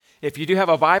If you do have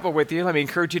a Bible with you, let me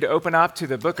encourage you to open up to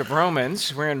the book of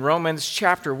Romans. We're in Romans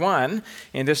chapter 1,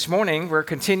 and this morning we're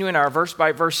continuing our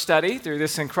verse-by-verse study through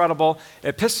this incredible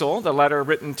epistle, the letter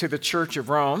written to the Church of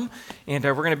Rome. And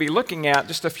we're going to be looking at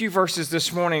just a few verses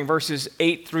this morning, verses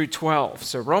 8 through 12.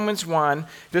 So Romans 1,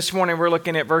 this morning we're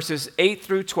looking at verses 8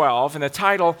 through 12, and the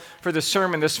title for the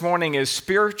sermon this morning is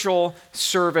Spiritual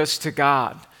Service to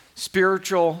God.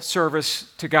 Spiritual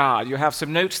service to God. You'll have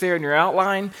some notes there in your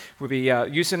outline. We'll be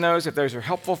using those if those are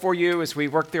helpful for you as we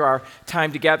work through our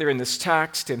time together in this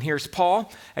text. And here's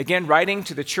Paul, again, writing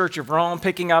to the Church of Rome,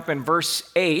 picking up in verse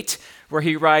 8, where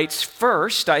he writes,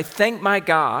 "First, I thank my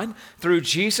God through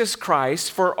Jesus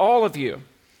Christ for all of you,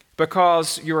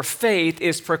 because your faith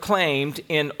is proclaimed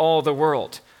in all the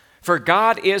world. For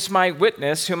God is my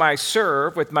witness, whom I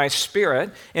serve with my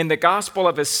spirit in the gospel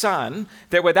of his Son,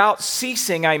 that without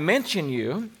ceasing I mention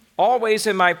you, always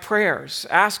in my prayers,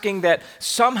 asking that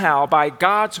somehow by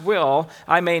God's will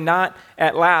I may now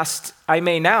at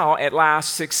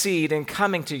last succeed in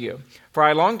coming to you. For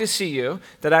I long to see you,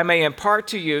 that I may impart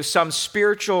to you some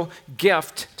spiritual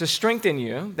gift to strengthen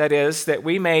you, that is, that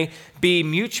we may be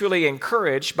mutually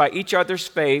encouraged by each other's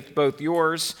faith, both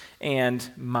yours and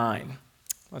mine."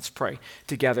 Let's pray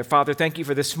together. Father, thank you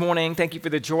for this morning. Thank you for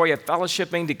the joy of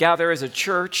fellowshipping together as a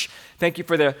church. Thank you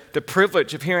for the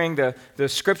privilege of hearing the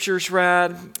scriptures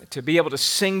read, to be able to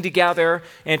sing together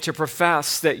and to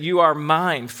profess that you are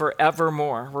mine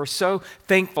forevermore. We're so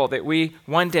thankful that we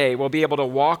one day will be able to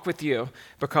walk with you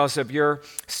because of your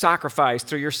sacrifice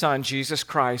through your Son, Jesus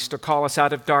Christ, to call us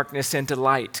out of darkness into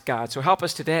light, God. So help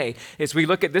us today as we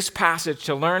look at this passage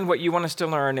to learn what you want us to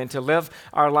learn and to live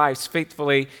our lives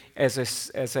faithfully as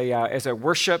a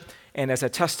worship and as a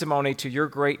testimony to your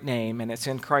great name. And it's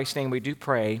in Christ's name we do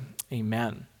pray.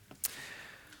 Amen.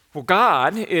 Well,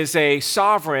 God is a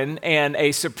sovereign and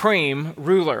a supreme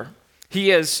ruler.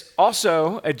 He is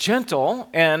also a gentle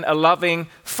and a loving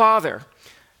Father.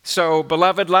 So,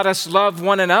 beloved, let us love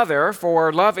one another,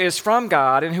 for love is from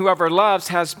God, and whoever loves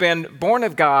has been born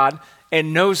of God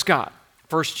and knows God.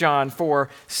 1 John 4,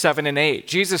 7 and 8.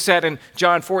 Jesus said in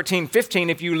John 14, 15,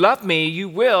 "If you love me, you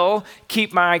will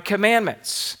keep my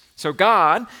commandments." So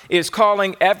God is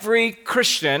calling every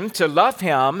Christian to love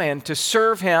him and to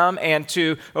serve him and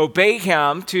to obey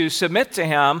him, to submit to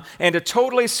him, and to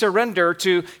totally surrender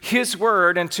to his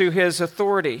word and to his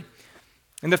authority.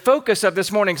 And the focus of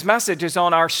this morning's message is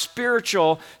on our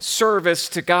spiritual service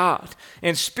to God.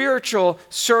 And spiritual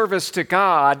service to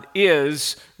God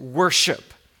is worship.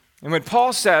 And when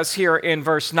Paul says here in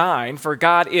verse 9, "For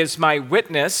God is my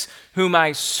witness, whom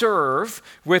I serve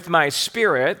with my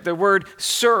spirit," the word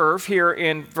serve here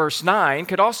in verse 9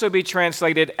 could also be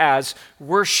translated as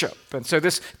worship. And so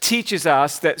this teaches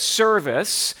us that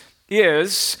service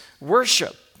is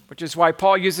worship, which is why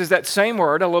Paul uses that same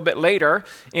word a little bit later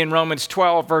in Romans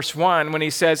 12, verse 1, when he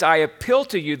says, "I appeal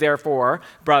to you, therefore,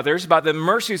 brothers, by the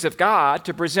mercies of God,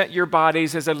 to present your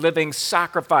bodies as a living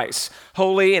sacrifice,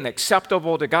 holy and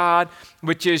acceptable to God,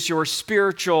 which is your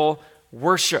spiritual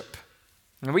worship."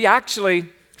 And we actually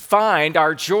find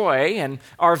our joy and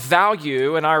our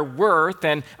value and our worth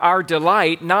and our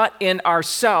delight not in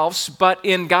ourselves, but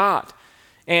in God.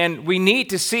 And we need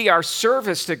to see our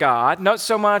service to God not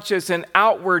so much as an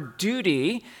outward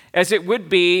duty as it would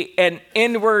be an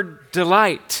inward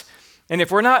delight. And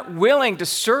if we're not willing to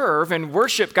serve and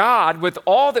worship God with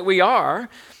all that we are,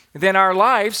 then our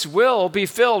lives will be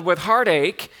filled with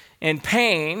heartache and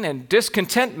pain and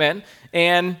discontentment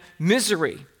and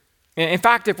misery. In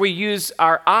fact, if we use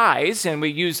our eyes and we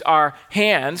use our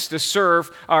hands to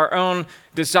serve our own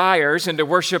desires and to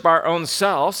worship our own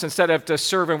selves instead of to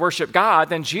serve and worship God,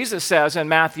 then Jesus says in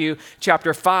Matthew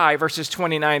chapter 5, verses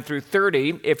 29 through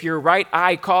 30, "If your right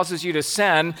eye causes you to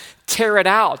sin, tear it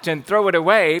out and throw it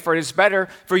away, for it is better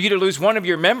for you to lose one of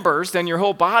your members than your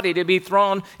whole body to be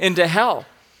thrown into hell.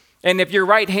 And if your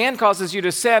right hand causes you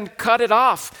to sin, cut it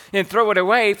off and throw it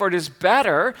away, for it is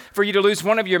better for you to lose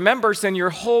one of your members than your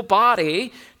whole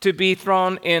body to be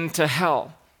thrown into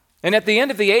hell." And at the end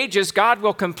of the ages, God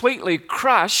will completely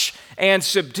crush and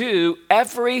subdue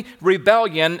every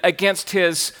rebellion against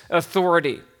his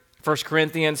authority. 1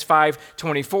 Corinthians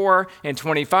 5:24 and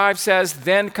 25 says,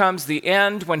 "Then comes the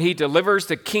end when he delivers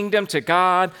the kingdom to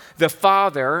God the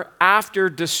Father after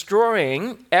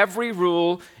destroying every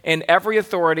rule and every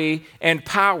authority and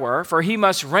power, for he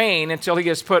must reign until he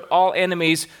has put all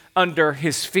enemies under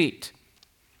his feet."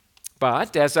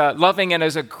 But as a loving and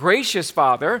as a gracious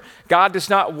Father, God does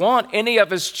not want any of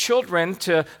his children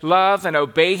to love and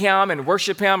obey him and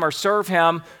worship him or serve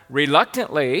him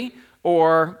reluctantly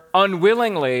or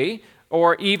unwillingly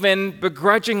or even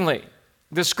begrudgingly.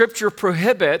 The scripture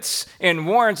prohibits and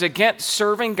warns against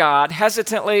serving God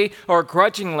hesitantly or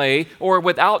grudgingly or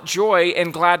without joy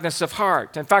and gladness of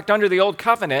heart. In fact, under the old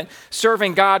covenant,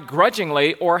 serving God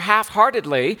grudgingly or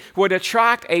half-heartedly would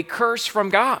attract a curse from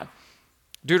God.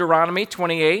 Deuteronomy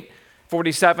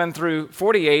 28:47 through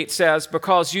 48 says,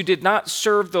 "Because you did not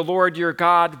serve the Lord your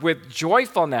God with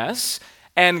joyfulness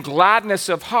and gladness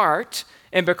of heart,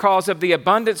 and because of the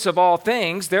abundance of all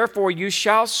things, therefore you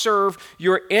shall serve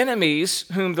your enemies,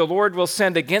 whom the Lord will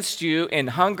send against you in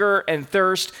hunger and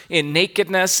thirst, in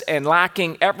nakedness and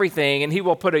lacking everything, and he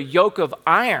will put a yoke of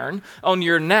iron on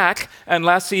your neck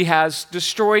unless he has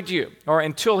destroyed you," or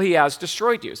until he has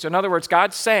destroyed you. So in other words,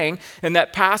 God's saying in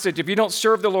that passage, if you don't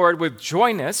serve the Lord with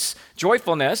joyfulness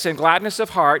and gladness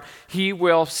of heart, he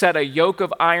will set a yoke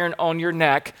of iron on your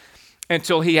neck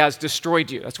until he has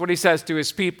destroyed you. That's what he says to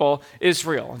his people,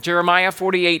 Israel. Jeremiah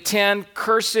 48:10,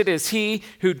 "Cursed is he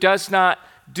who does not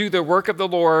do the work of the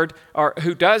Lord, or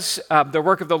who does the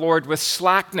work of the Lord with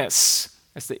slackness."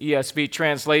 That's the ESV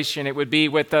translation. It would be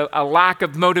with a lack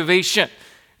of motivation,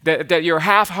 that you're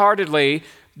half-heartedly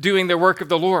doing the work of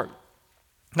the Lord.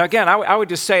 Now again, I would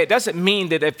just say it doesn't mean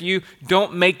that if you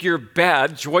don't make your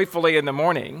bed joyfully in the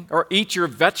morning or eat your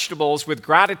vegetables with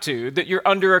gratitude that you're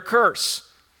under a curse.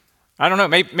 I don't know,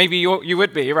 maybe you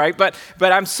would be, right? But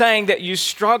I'm saying that you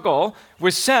struggle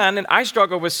with sin, and I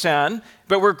struggle with sin,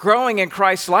 but we're growing in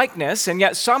Christ's likeness, and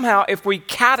yet somehow if we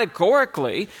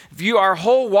categorically view our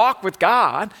whole walk with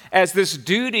God as this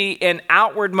duty and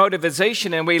outward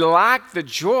motivation, and we lack the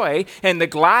joy and the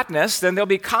gladness, then there'll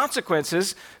be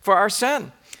consequences for our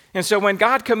sin. And so when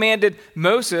God commanded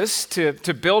Moses to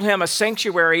build him a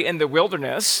sanctuary in the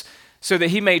wilderness, so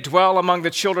that he may dwell among the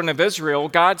children of Israel,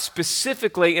 God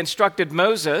specifically instructed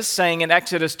Moses, saying in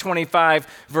Exodus 25,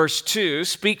 verse 2,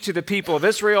 "Speak to the people of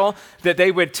Israel that they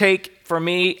would take for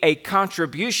me a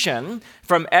contribution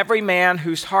from every man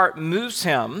whose heart moves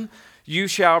him. You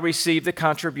shall receive the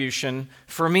contribution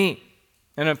for me."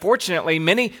 And unfortunately,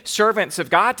 many servants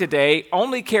of God today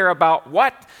only care about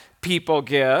what people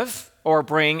give or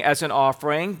bring as an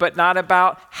offering, but not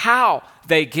about how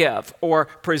they give or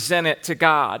present it to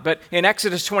God. But in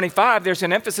Exodus 25, there's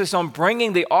an emphasis on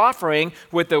bringing the offering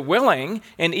with a willing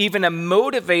and even a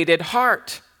motivated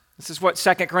heart. This is what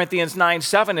 2 Corinthians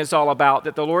 9:7 is all about,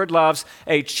 that the Lord loves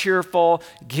a cheerful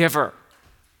giver.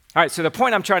 All right, so the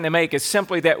point I'm trying to make is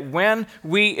simply that when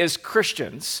we as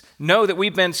Christians know that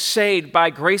we've been saved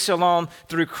by grace alone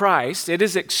through Christ, it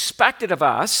is expected of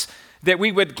us that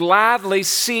we would gladly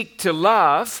seek to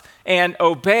love and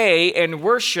obey and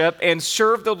worship and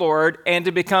serve the Lord and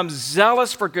to become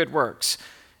zealous for good works.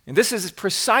 And this is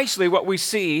precisely what we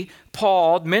see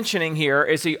Paul mentioning here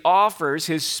as he offers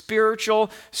his spiritual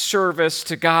service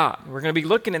to God. We're going to be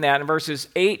looking at that in verses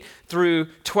 8 through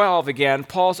 12 again.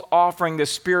 Paul's offering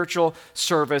this spiritual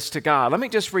service to God. Let me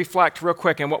just reflect real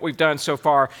quick on what we've done so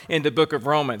far in the book of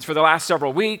Romans. For the last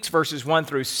several weeks, verses 1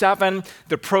 through 7,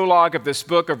 the prologue of this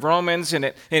book of Romans, and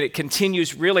it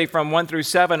continues really from 1 through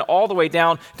 7 all the way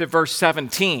down to verse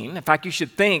 17. In fact, you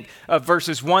should think of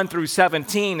verses 1 through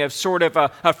 17 as sort of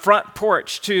a front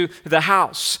porch to the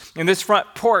house. And this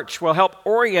front porch will help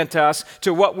orient us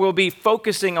to what we'll be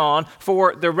focusing on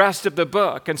for the rest of the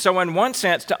book. And so in one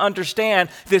sense, to understand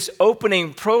this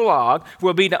opening prologue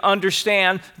will be to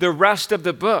understand the rest of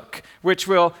the book, which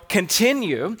will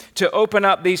continue to open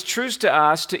up these truths to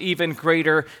us to even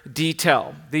greater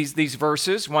detail. These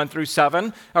verses, 1 through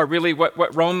 7, are really what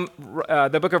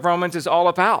the book of Romans is all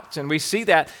about. And we see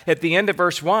that at the end of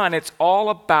verse 1, it's all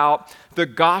about the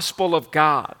gospel of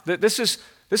God. This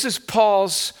is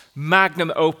Paul's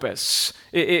magnum opus.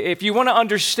 If you want to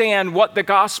understand what the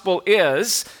gospel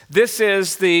is, this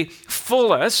is the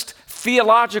fullest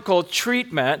theological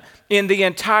treatment in the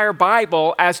entire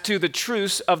Bible as to the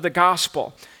truths of the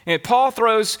gospel. And Paul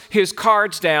throws his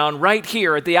cards down right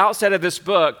here at the outset of this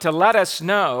book to let us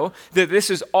know that this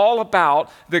is all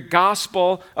about the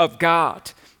gospel of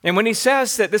God. And when he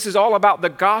says that this is all about the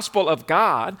gospel of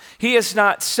God, he is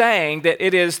not saying that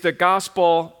it is the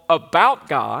gospel about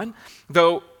God,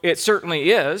 though it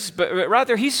certainly is, but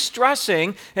rather he's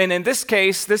stressing, and in this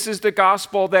case, this is the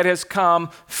gospel that has come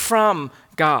from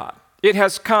God. It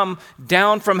has come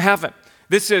down from heaven.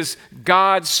 This is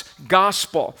God's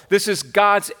gospel. This is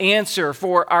God's answer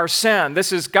for our sin.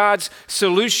 This is God's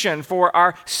solution for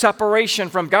our separation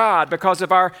from God because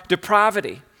of our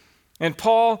depravity. And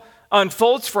Paul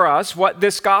unfolds for us what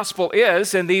this gospel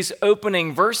is in these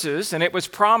opening verses, and it was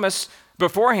promised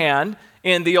beforehand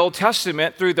in the Old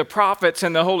Testament through the prophets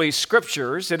and the Holy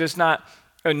Scriptures. It is not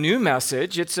a new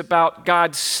message. It's about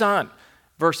God's Son,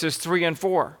 verses 3 and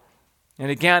 4. And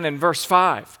again in verse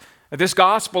 5, This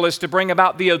gospel is to bring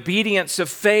about the obedience of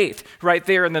faith right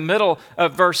there in the middle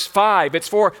of verse 5. It's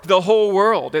for the whole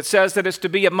world. It says that it's to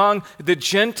be among the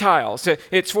Gentiles.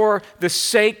 It's for the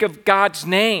sake of God's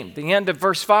name. The end of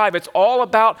verse 5, it's all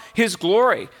about his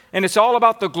glory. And it's all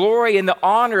about the glory and the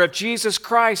honor of Jesus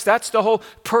Christ. That's the whole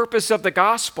purpose of the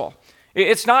gospel.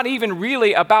 It's not even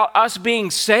really about us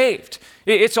being saved.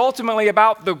 It's ultimately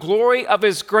about the glory of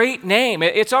his great name.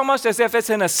 It's almost as if it's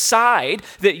an aside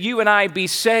that you and I be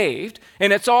saved,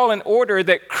 and it's all in order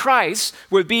that Christ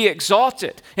would be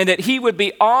exalted and that he would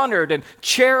be honored and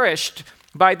cherished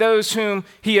by those whom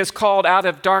he has called out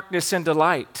of darkness into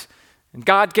light. And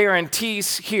God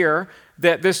guarantees here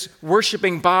that this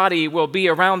worshiping body will be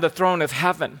around the throne of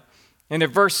heaven. And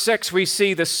in verse 6, we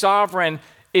see the sovereign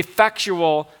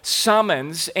effectual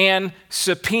summons and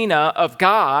subpoena of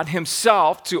God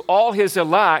himself to all his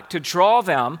elect to draw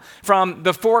them from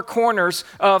the four corners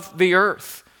of the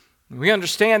earth. We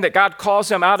understand that God calls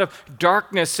them out of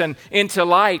darkness and into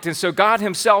light. And so God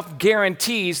himself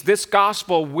guarantees this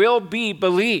gospel will be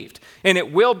believed and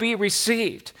it will be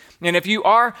received. And if you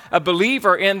are a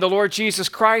believer in the Lord Jesus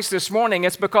Christ this morning,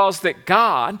 it's because that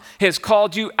God has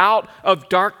called you out of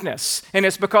darkness. And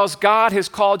it's because God has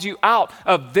called you out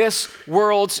of this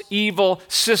world's evil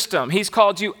system. He's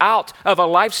called you out of a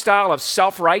lifestyle of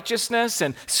self-righteousness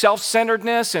and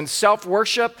self-centeredness and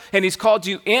self-worship. And he's called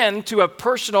you into a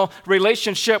personal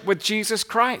relationship with Jesus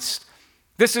Christ.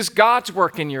 This is God's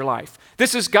work in your life.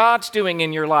 This is God's doing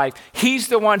in your life. He's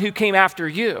the one who came after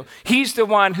you. He's the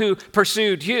one who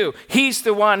pursued you. He's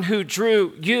the one who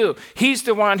drew you. He's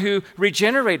the one who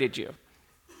regenerated you.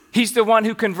 He's the one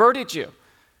who converted you.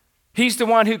 He's the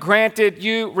one who granted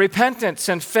you repentance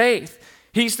and faith.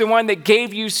 He's the one that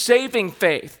gave you saving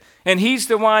faith. And he's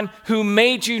the one who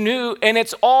made you new, and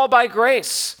it's all by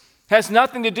grace. Has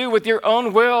nothing to do with your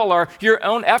own will or your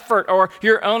own effort or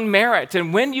your own merit.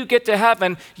 And when you get to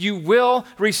heaven, you will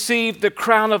receive the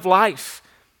crown of life.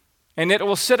 And it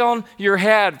will sit on your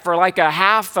head for like a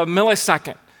half a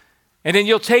millisecond. And then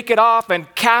you'll take it off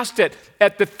and cast it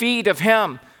at the feet of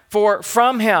him. For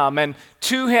from him and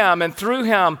to him and through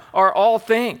him are all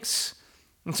things.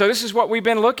 And so this is what we've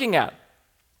been looking at.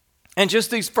 And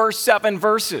just these first 7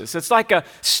 verses, it's like a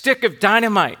stick of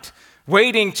dynamite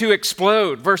waiting to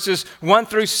explode. Verses 1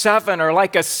 through 7 are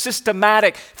like a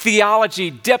systematic theology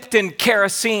dipped in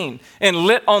kerosene and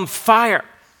lit on fire.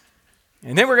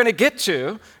 And then we're going to get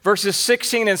to verses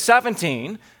 16 and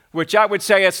 17, which I would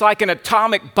say it's like an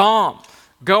atomic bomb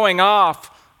going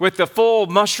off with the full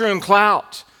mushroom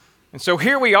cloud. And so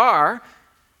here we are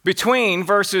between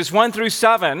verses 1 through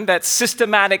 7, that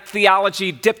systematic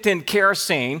theology dipped in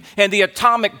kerosene, and the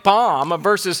atomic bomb of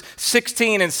verses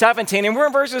 16 and 17, and we're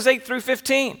in verses 8 through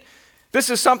 15.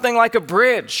 This is something like a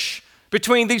bridge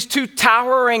between these two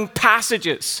towering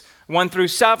passages, 1 through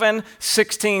 7,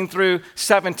 16 through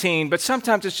 17, but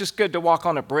sometimes it's just good to walk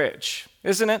on a bridge,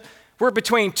 isn't it? We're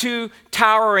between two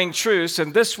towering truths,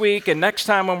 and this week and next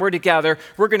time when we're together,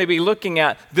 we're going to be looking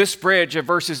at this bridge of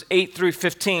verses 8 through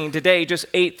 15. Today, just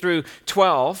 8 through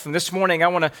 12. And this morning, I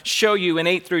want to show you in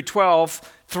 8 through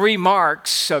 12 3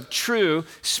 marks of true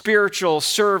spiritual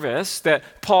service that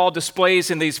Paul displays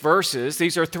in these verses.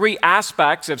 These are 3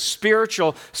 aspects of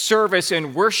spiritual service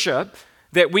and worship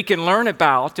that we can learn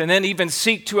about and then even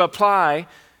seek to apply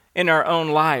in our own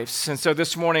lives. And so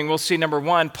this morning, we'll see number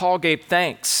 1, Paul gave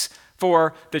thanks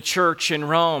for the church in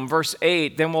Rome, verse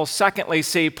 8. Then we'll secondly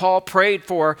see Paul prayed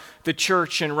for the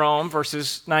church in Rome,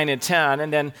 verses 9 and 10.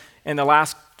 And then in the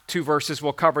last 2 verses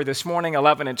we'll cover this morning,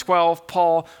 11 and 12,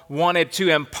 Paul wanted to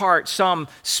impart some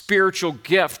spiritual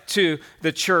gift to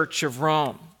the church of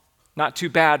Rome. Not too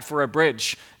bad for a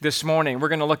bridge this morning. We're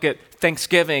going to look at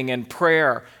thanksgiving and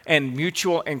prayer and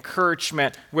mutual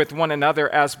encouragement with one another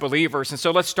as believers. And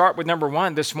so let's start with number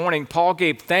 1 this morning. Paul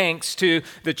gave thanks to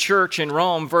the church in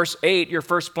Rome. Verse 8, your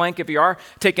first blank, if you are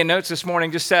taking notes this morning,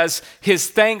 just says, his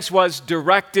thanks was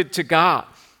directed to God.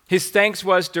 His thanks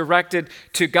was directed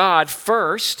to God.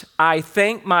 First, I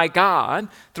thank my God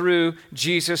through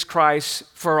Jesus Christ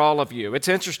for all of you. It's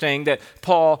interesting that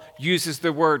Paul uses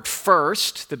the word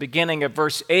first, the beginning of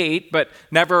verse 8, but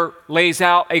never lays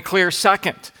out a clear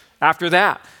second after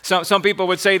that. Some people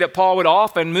would say that Paul would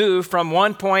often move from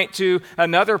one point to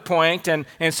another point, and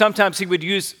sometimes he would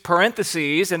use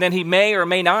parentheses, and then he may or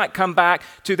may not come back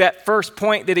to that first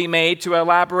point that he made to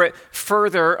elaborate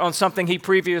further on something he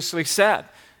previously said.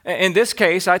 In this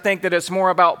case, I think that it's more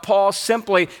about Paul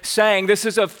simply saying this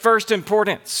is of first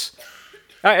importance.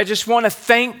 I just want to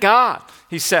thank God,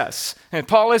 he says. And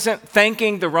Paul isn't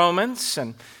thanking the Romans,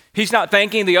 and he's not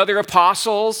thanking the other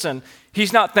apostles, and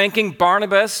He's not thanking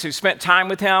Barnabas, who spent time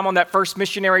with him on that first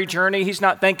missionary journey. He's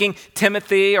not thanking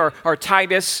Timothy or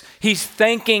Titus. He's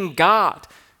thanking God.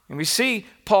 And we see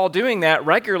Paul doing that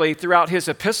regularly throughout his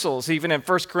epistles. Even in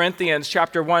 1 Corinthians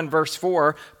chapter 1, verse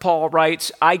 4, Paul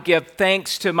writes, I give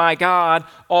thanks to my God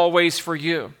always for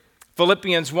you.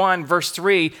 Philippians 1, verse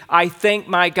 3, I thank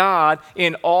my God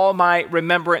in all my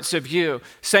remembrance of you.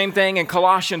 Same thing in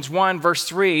Colossians 1, verse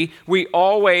 3, we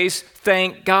always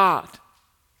thank God.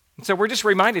 And so we're just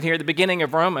reminded here at the beginning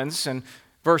of Romans and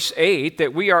verse 8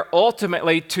 that we are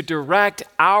ultimately to direct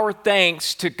our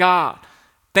thanks to God.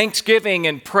 Thanksgiving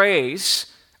and praise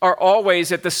are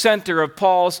always at the center of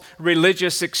Paul's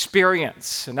religious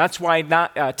experience. And that's why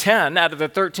 10 out of the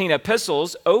 13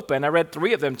 epistles open. I read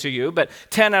 3 of them to you, but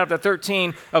 10 out of the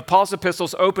 13 of Paul's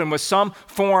epistles open with some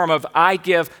form of I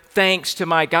give thanks to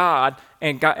my God,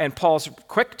 and Paul's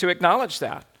quick to acknowledge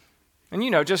that. And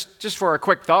just for a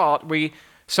quick thought, we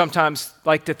sometimes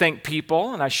like to thank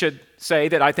people, and I should say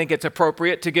that I think it's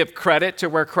appropriate to give credit to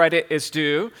where credit is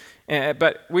due.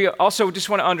 But we also just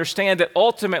want to understand that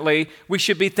ultimately we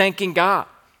should be thanking God.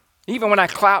 Even when I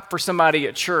clap for somebody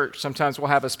at church, sometimes we'll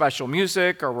have a special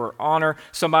music or we'll honor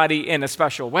somebody in a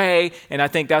special way. And I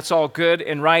think that's all good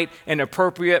and right and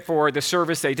appropriate for the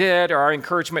service they did or our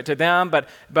encouragement to them. But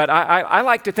I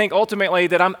like to think ultimately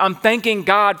that I'm thanking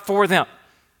God for them.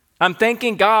 I'm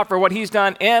thanking God for what he's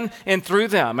done in and through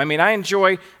them. I mean, I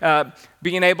enjoy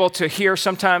being able to hear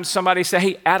sometimes somebody say,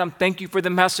 hey, Adam, thank you for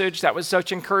the message. That was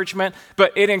such encouragement.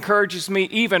 But it encourages me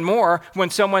even more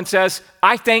when someone says,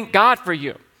 I thank God for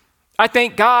you. I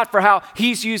thank God for how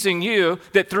he's using you,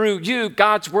 that through you,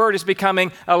 God's word is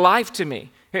becoming alive to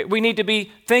me. We need to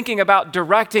be thinking about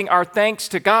directing our thanks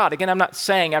to God. Again, I'm not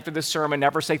saying after this sermon,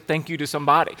 never say thank you to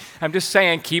somebody. I'm just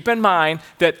saying, keep in mind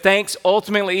that thanks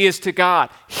ultimately is to God.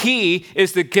 He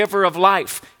is the giver of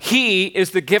life. He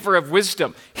is the giver of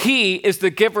wisdom. He is the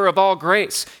giver of all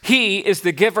grace. He is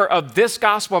the giver of this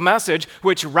gospel message,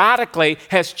 which radically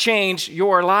has changed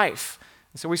your life.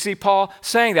 So we see Paul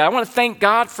saying that. I want to thank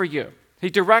God for you. He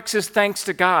directs his thanks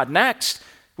to God. Next,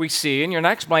 we see in your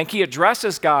next blank, he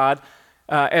addresses God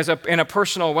in a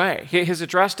personal way. His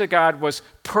address to God was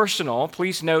personal.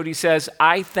 Please note he says,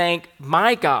 I thank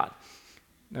my God.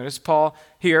 Notice Paul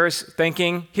here is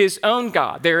thanking his own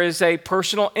God. There is a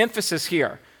personal emphasis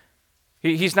here.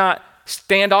 He's not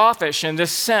standoffish in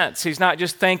this sense. He's not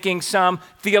just thanking some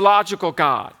theological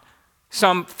God,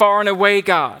 some far and away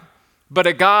God, but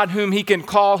a God whom he can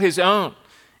call his own.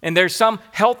 And there's some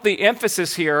healthy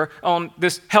emphasis here on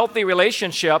this healthy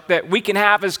relationship that we can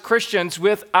have as Christians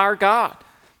with our God.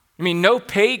 I mean, no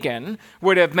pagan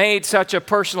would have made such a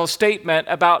personal statement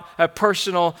about a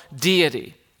personal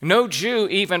deity. No Jew,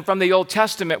 even from the Old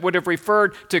Testament, would have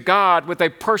referred to God with a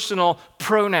personal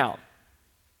pronoun.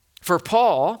 For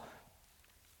Paul,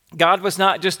 God was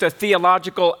not just a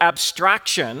theological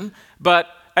abstraction, but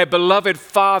a beloved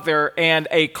father and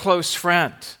a close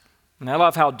friend. And I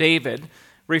love how David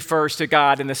refers to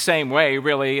God in the same way,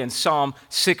 really, in Psalm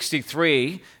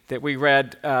 63 that we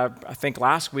read, I think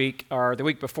last week or the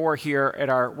week before here at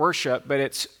our worship. But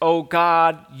it's, "O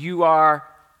God, you are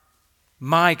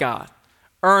my God.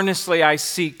 Earnestly I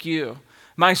seek you.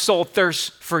 My soul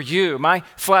thirsts for you. My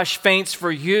flesh faints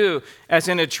for you, as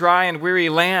in a dry and weary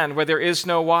land where there is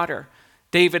no water."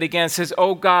 David again says,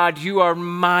 "O God, you are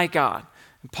my God."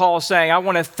 And Paul's saying, I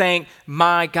want to thank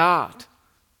my God.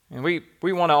 And we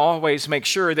want to always make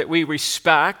sure that we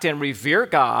respect and revere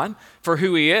God for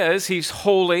who he is. He's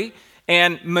holy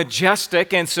and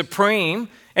majestic and supreme,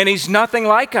 and he's nothing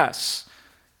like us.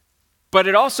 But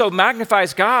it also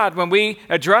magnifies God when we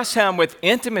address him with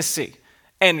intimacy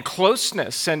and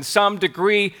closeness and some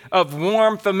degree of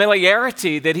warm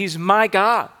familiarity that he's my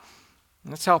God.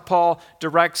 And that's how Paul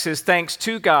directs his thanks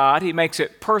to God. He makes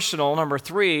it personal. Number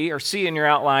 3, or C in your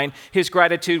outline, his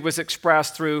gratitude was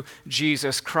expressed through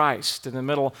Jesus Christ. In the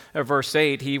middle of verse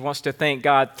 8, he wants to thank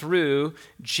God through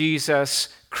Jesus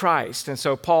Christ. And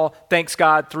so Paul thanks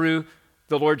God through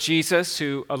the Lord Jesus,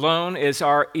 who alone is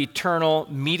our eternal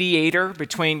mediator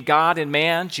between God and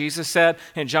man. Jesus said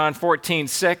in John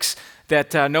 14:6,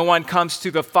 that no one comes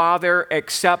to the Father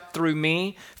except through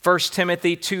me. 1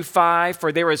 Timothy 2:5,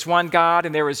 for there is one God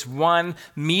and there is one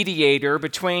mediator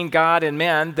between God and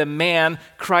men, the man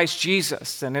Christ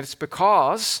Jesus. And it's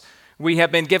because we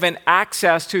have been given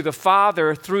access to the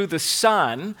Father through the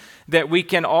Son that we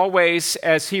can always,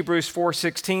 as Hebrews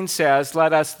 4:16 says,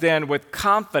 let us then with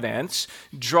confidence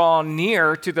draw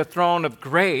near to the throne of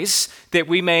grace that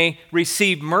we may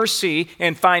receive mercy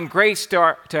and find grace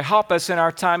to help us in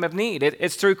our time of need.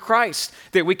 It's through Christ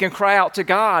that we can cry out to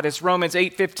God, as Romans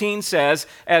 8:15 says,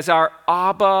 as our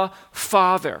Abba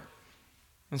Father.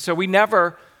 And so we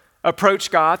never approach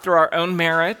God through our own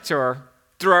merit or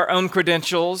through our own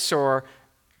credentials or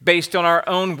based on our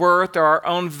own worth or our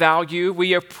own value.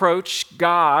 We approach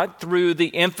God through the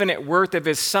infinite worth of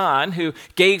his Son, who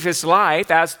gave his life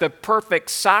as the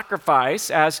perfect sacrifice,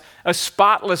 as a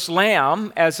spotless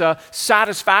lamb, as a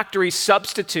satisfactory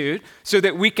substitute, so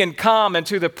that we can come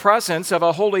into the presence of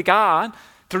a holy God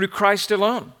through Christ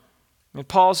alone. And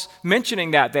Paul's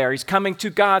mentioning that there. He's coming to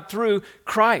God through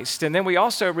Christ. And then we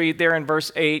also read there in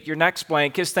verse 8, your next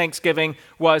blank, his thanksgiving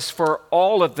was for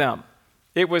all of them.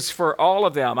 It was for all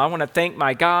of them. I want to thank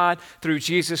my God through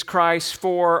Jesus Christ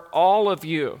for all of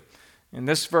you. In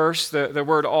this verse, the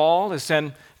word all is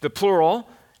in the plural,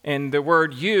 and the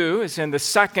word you is in the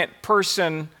second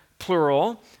person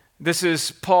plural. This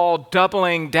is Paul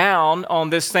doubling down on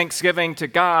this thanksgiving to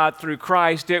God through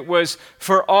Christ. It was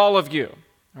for all of you.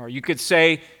 Or you could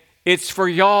say, it's for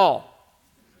y'all.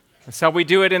 That's how we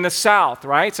do it in the South,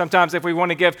 right? Sometimes if we want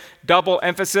to give double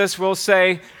emphasis, we'll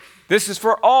say, this is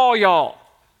for all y'all.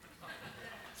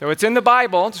 So it's in the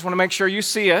Bible. Just want to make sure you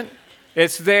see it.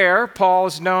 It's there. Paul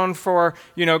is known for,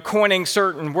 coining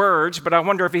certain words, but I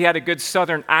wonder if he had a good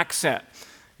Southern accent.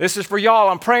 This is for y'all.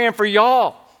 I'm praying for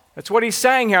y'all. That's what he's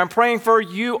saying here. I'm praying for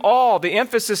you all. The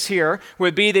emphasis here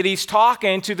would be that he's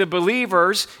talking to the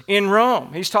believers in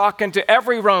Rome. He's talking to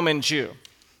every Roman Jew.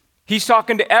 He's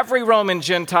talking to every Roman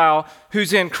Gentile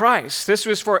who's in Christ. This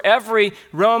was for every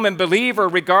Roman believer,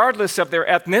 regardless of their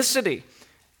ethnicity.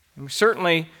 And we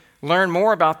certainly learn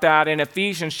more about that in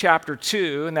Ephesians chapter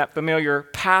 2, in that familiar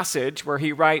passage where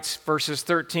he writes verses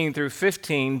 13 through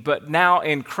 15, but now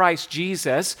in Christ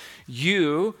Jesus,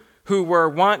 you who were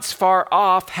once far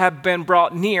off have been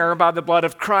brought near by the blood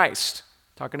of Christ.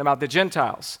 Talking about the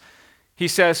Gentiles. He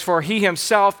says, for he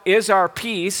himself is our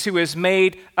peace, who has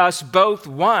made us both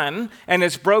one and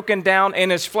has broken down in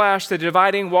his flesh the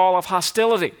dividing wall of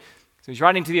hostility. So he's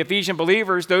writing to the Ephesian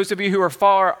believers, those of you who are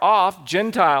far off,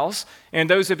 Gentiles, and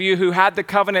those of you who had the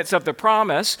covenants of the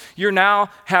promise, you now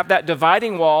have that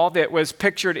dividing wall that was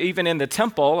pictured even in the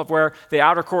temple, of where the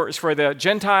outer court was for the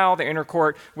Gentile, the inner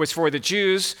court was for the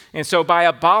Jews. And so by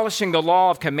abolishing the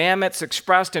law of commandments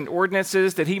expressed in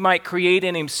ordinances, that he might create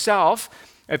in himself,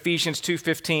 Ephesians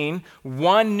 2:15,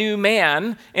 one new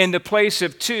man in the place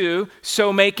of two,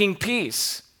 so making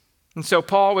peace. And so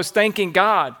Paul was thanking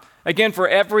God, again, for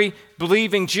every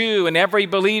believing Jew and every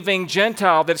believing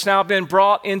Gentile that's now been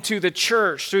brought into the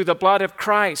church through the blood of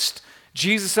Christ.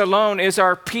 Jesus alone is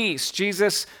our peace.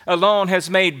 Jesus alone has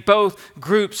made both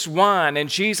groups one, and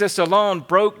Jesus alone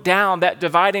broke down that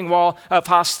dividing wall of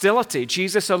hostility.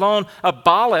 Jesus alone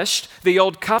abolished the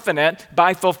old covenant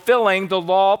by fulfilling the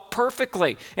law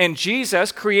perfectly. And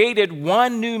Jesus created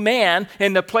one new man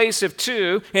in the place of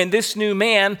two, and this new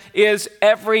man is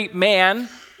every man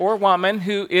or woman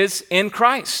who is in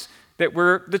Christ, that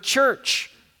we're the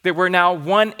church, that we're now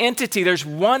one entity. There's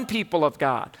one people of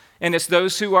God, and it's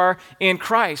those who are in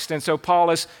Christ. And so Paul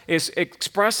is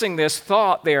expressing this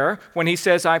thought there when he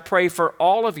says, I pray for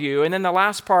all of you. And in the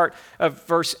last part of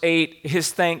verse 8,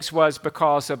 his thanks was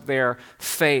because of their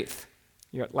faith.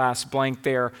 You got last blank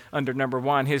there under number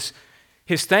 1. His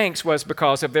thanks was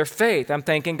because of their faith. I'm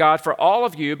thanking God for all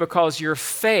of you because your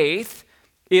faith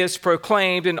is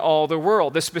proclaimed in all the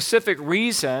world. The specific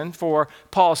reason for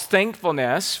Paul's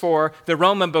thankfulness for the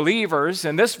Roman believers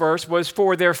in this verse was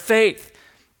for their faith.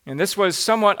 And this was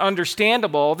somewhat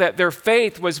understandable that their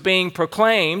faith was being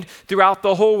proclaimed throughout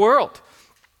the whole world.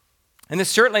 And this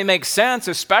certainly makes sense,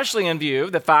 especially in view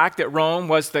of the fact that Rome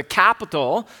was the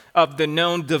capital of the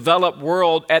known developed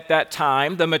world at that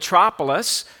time, the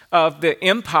metropolis of the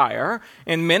empire,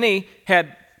 and many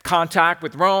had contact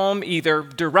with Rome either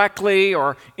directly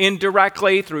or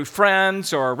indirectly through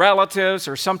friends or relatives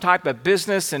or some type of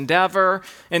business endeavor.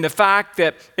 And the fact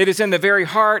that it is in the very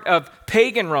heart of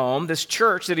pagan Rome, this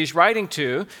church that he's writing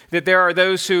to, that there are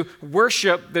those who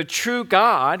worship the true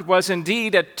God was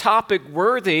indeed a topic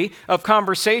worthy of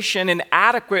conversation and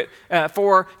adequate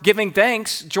for giving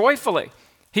thanks joyfully.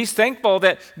 He's thankful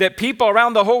that people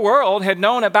around the whole world had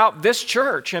known about this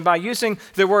church. And by using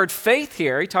the word faith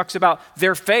here, he talks about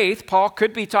their faith. Paul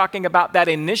could be talking about that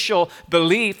initial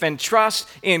belief and trust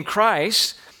in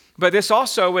Christ. But this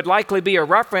also would likely be a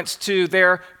reference to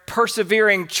their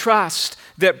persevering trust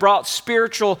that brought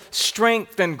spiritual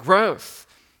strength and growth.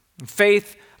 And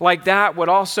faith like that would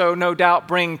also no doubt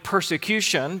bring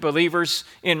persecution. Believers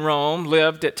in Rome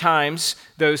lived at times,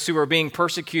 those who were being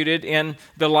persecuted in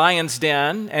the lion's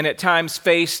den, and at times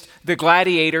faced the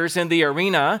gladiators in the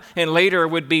arena, and later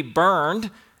would be burned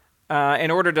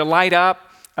in order to light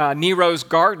up Nero's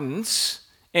gardens.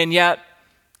 And yet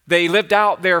they lived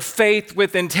out their faith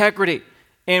with integrity.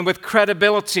 and with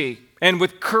credibility and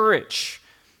with courage.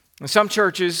 And some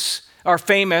churches are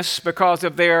famous because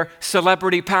of their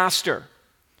celebrity pastor.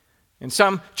 And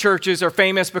some churches are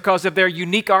famous because of their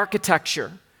unique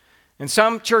architecture. And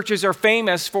some churches are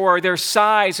famous for their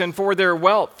size and for their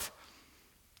wealth.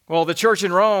 Well, the church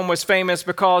in Rome was famous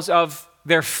because of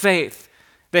their faith.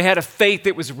 They had a faith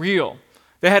that was real.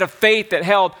 They had a faith that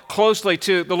held closely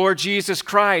to the Lord Jesus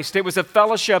Christ. It was a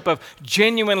fellowship of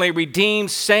genuinely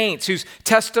redeemed saints whose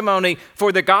testimony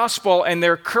for the gospel and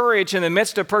their courage in the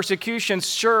midst of persecution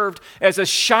served as a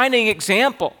shining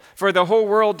example for the whole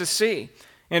world to see.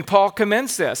 And Paul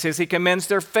commends this as he commends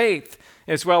their faith,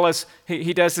 as well as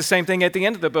he does the same thing at the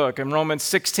end of the book. In Romans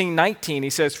 16:19, he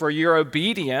says, "For your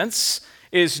obedience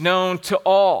is known to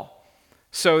all,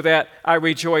 so that I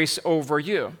rejoice over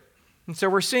you." And so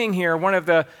we're seeing here one of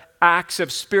the acts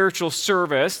of spiritual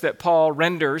service that Paul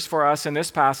renders for us in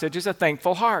this passage is a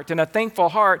thankful heart. And a thankful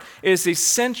heart is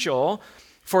essential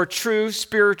for true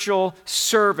spiritual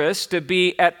service to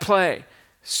be at play.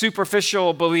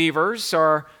 Superficial believers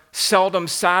are seldom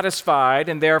satisfied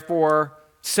and therefore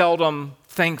seldom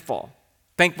thankful.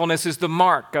 Thankfulness is the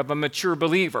mark of a mature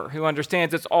believer who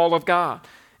understands it's all of God.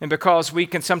 And because we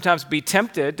can sometimes be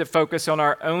tempted to focus on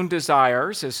our own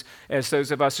desires, as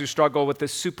those of us who struggle with the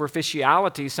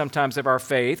superficiality sometimes of our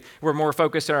faith, we're more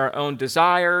focused on our own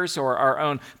desires or our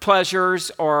own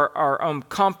pleasures or our own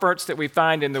comforts that we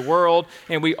find in the world,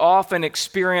 and we often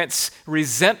experience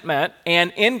resentment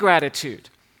and ingratitude.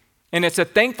 And it's a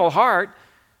thankful heart,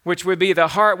 which would be the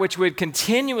heart which would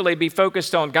continually be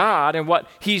focused on God and what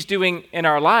He's doing in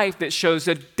our life, that shows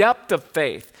a depth of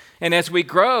faith. And as we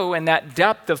grow in that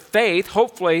depth of faith,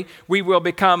 hopefully we will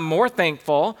become more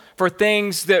thankful for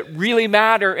things that really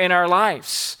matter in our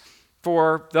lives,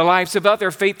 for the lives of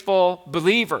other faithful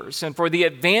believers, and for the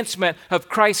advancement of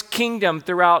Christ's kingdom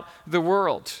throughout the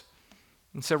world.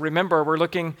 And so remember, we're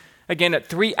looking again at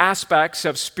three aspects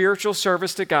of spiritual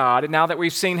service to God. And now that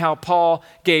we've seen how Paul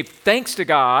gave thanks to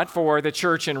God for the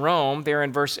church in Rome there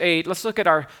in verse 8, let's look at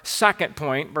our second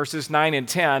point, verses 9 and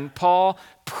 10. Paul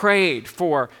prayed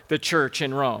for the church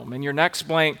in Rome. And your next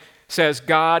blank says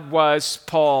God was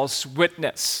Paul's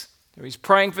witness. So he's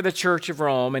praying for the church of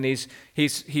Rome, and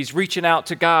he's reaching out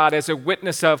to God as a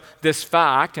witness of this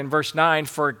fact. In verse 9,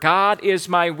 "For God is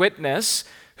my witness,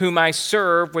 whom I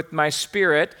serve with my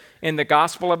spirit in the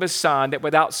gospel of his Son, that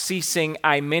without ceasing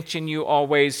I mention you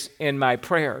always in my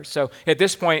prayers." So at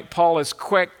this point, Paul is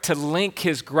quick to link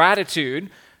his gratitude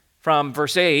from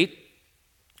verse 8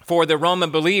 for the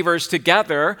Roman believers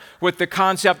together with the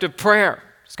concept of prayer.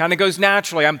 It kind of goes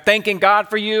naturally. I'm thanking God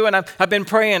for you, and I've been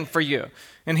praying for you.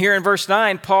 And here in verse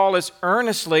 9, Paul is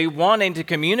earnestly wanting to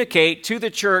communicate to the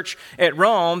church at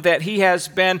Rome that he has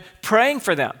been praying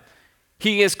for them.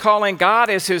 He is calling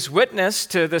God as his witness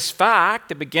to this fact.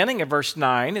 The beginning of verse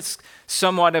 9, it's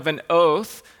somewhat of an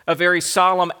oath, a very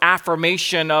solemn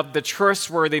affirmation of the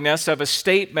trustworthiness of a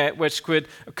statement which could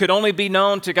only be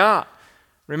known to God.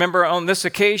 Remember, on this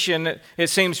occasion, it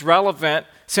seems relevant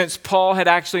since Paul had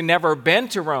actually never been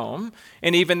to Rome,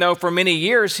 and even though for many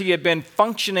years he had been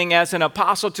functioning as an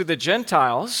apostle to the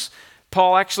Gentiles,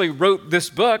 Paul actually wrote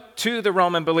this book to the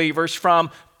Roman believers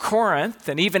from Corinth,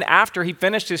 and even after he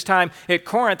finished his time at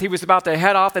Corinth, he was about to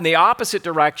head off in the opposite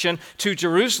direction to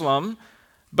Jerusalem,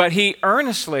 but he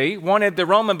earnestly wanted the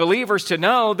Roman believers to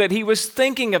know that he was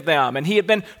thinking of them, and he had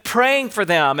been praying for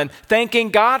them and thanking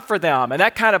God for them. And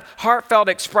that kind of heartfelt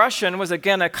expression was,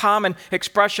 again, a common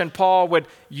expression Paul would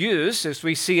use, as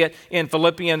we see it in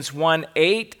Philippians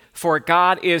 1:8. "For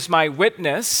God is my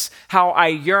witness, how I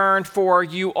yearn for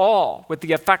you all with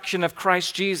the affection of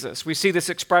Christ Jesus." We see this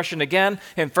expression again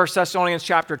in 1 Thessalonians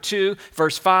chapter 2,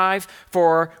 verse 5.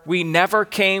 "For we never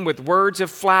came with words of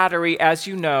flattery, as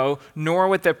you know, nor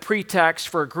with a pretext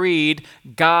for greed.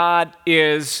 God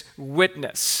is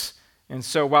witness." And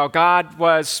so while God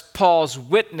was Paul's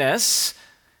witness,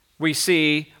 we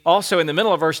see also in the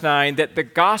middle of verse 9 that the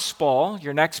gospel,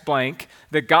 your next blank,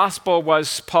 the gospel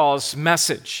was Paul's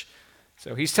message.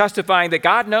 So he's testifying that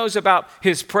God knows about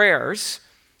his prayers,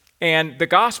 and the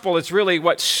gospel is really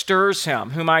what stirs him,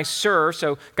 whom I serve.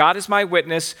 So God is my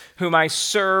witness, whom I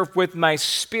serve with my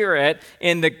spirit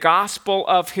in the gospel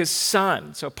of his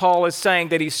Son. So Paul is saying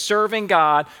that he's serving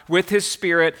God with his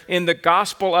spirit in the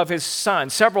gospel of his Son.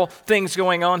 Several things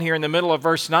going on here in the middle of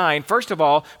verse 9. First of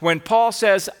all, when Paul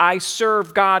says, "I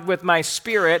serve God with my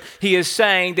spirit," he is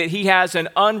saying that he has an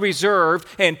unreserved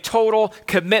and total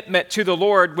commitment to the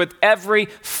Lord with every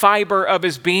fiber of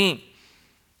his being.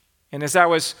 And as I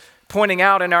was pointing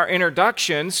out in our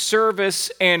introduction,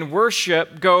 service and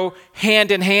worship go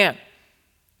hand in hand.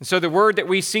 And so the word that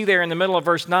we see there in the middle of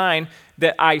verse 9,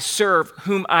 that I serve,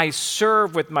 whom I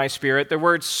serve with my spirit, the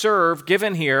word serve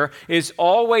given here is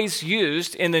always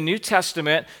used in the New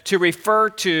Testament to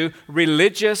refer to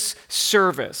religious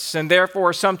service, and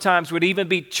therefore sometimes would even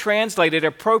be translated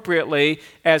appropriately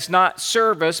as not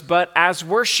service, but as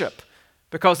worship,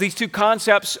 because these two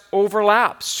concepts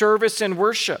overlap, service and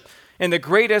worship. And the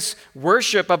greatest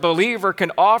worship a believer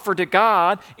can offer to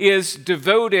God is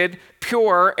devoted,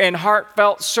 pure, and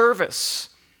heartfelt service.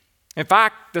 In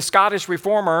fact, the Scottish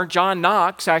reformer John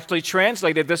Knox actually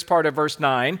translated this part of verse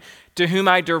 9, to whom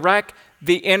I direct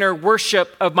the inner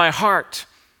worship of my heart.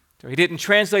 So he didn't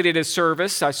translate it as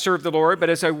service, I serve the Lord, but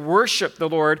as I worship the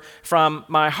Lord from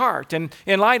my heart. And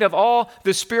in light of all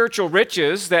the spiritual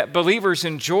riches that believers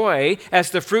enjoy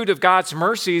as the fruit of God's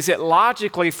mercies, it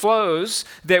logically flows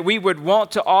that we would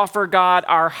want to offer God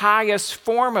our highest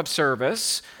form of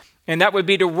service, and that would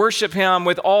be to worship Him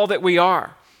with all that we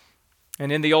are.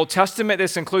 And in the Old Testament,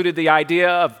 this included the idea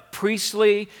of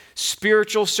priestly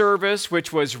spiritual service,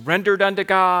 which was rendered unto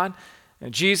God.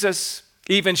 And Jesus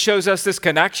even shows us this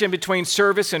connection between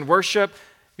service and worship.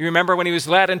 You remember when he was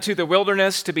led into the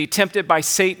wilderness to be tempted by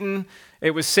Satan,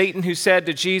 it was Satan who said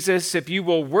to Jesus, if you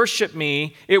will worship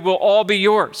me, it will all be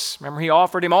yours. Remember, he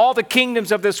offered him all the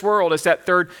kingdoms of this world as that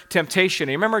third temptation.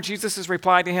 You remember Jesus'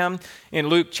 reply to him in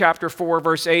Luke chapter 4,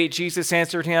 verse 8, Jesus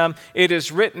answered him, it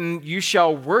is written, you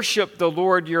shall worship the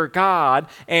Lord your God,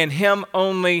 and him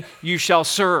only you shall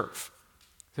serve.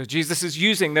 So Jesus is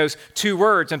using those two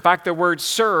words. In fact, the word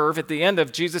serve at the end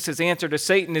of Jesus' answer to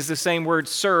Satan is the same word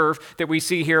serve that we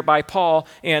see here by Paul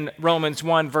in Romans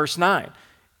 1, verse 9.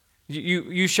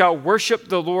 You shall worship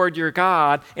the Lord your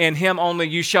God, and him only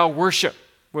you shall worship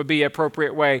would be an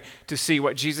appropriate way to see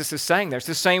what Jesus is saying there. It's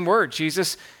the same word.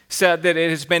 Jesus said that it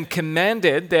has been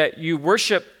commanded that you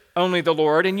worship only the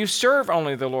Lord and you serve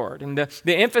only the Lord. And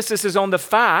the emphasis is on the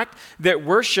fact that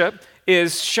worship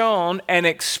is shown and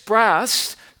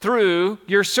expressed through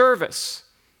your service.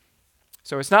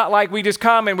 So it's not like we just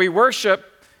come and we worship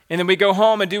and then we go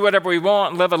home and do whatever we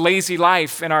want and live a lazy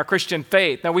life in our Christian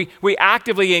faith. Now, we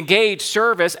actively engage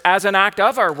service as an act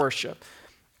of our worship.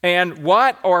 And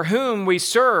what or whom we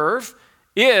serve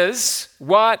is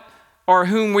what or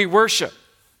whom we worship.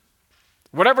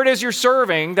 Whatever it is you're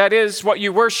serving, that is what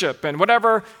you worship. And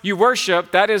whatever you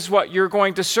worship, that is what you're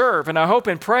going to serve. And I hope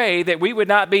and pray that we would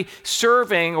not be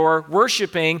serving or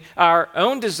worshiping our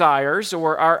own desires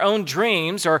or our own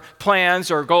dreams or plans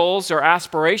or goals or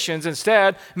aspirations.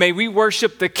 Instead, may we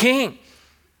worship the King,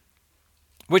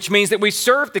 which means that we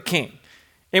serve the King.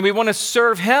 And we want to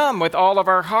serve Him with all of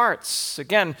our hearts.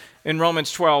 Again, in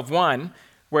Romans 12:1,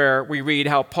 where we read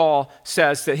how Paul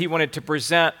says that he wanted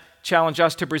to challenge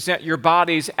us to present your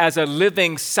bodies as a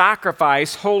living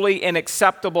sacrifice, holy and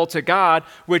acceptable to God,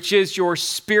 which is your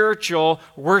spiritual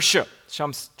worship.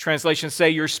 Some translations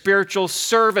say your spiritual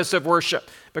service of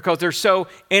worship, because they're so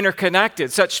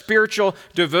interconnected. Such spiritual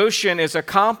devotion is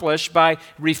accomplished by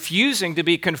refusing to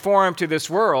be conformed to this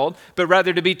world, but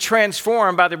rather to be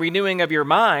transformed by the renewing of your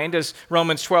mind, as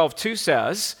Romans 12:2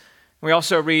 says. We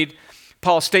also read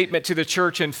Paul's statement to the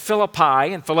church in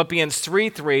Philippi in Philippians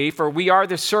 3:3, for we are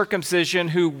the circumcision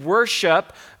who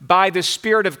worship by the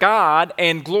Spirit of God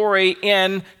and glory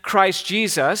in Christ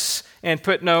Jesus and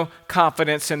put no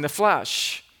confidence in the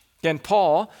flesh. Again,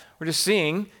 Paul, we're just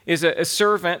seeing, is a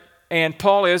servant, and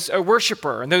Paul is a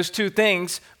worshiper. And those two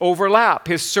things overlap.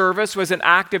 His service was an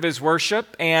act of his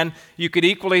worship, and you could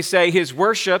equally say his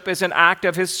worship is an act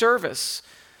of his service.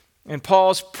 And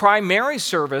Paul's primary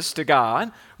service to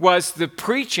God was the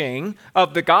preaching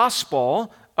of the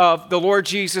gospel of the Lord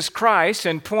Jesus Christ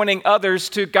and pointing others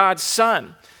to God's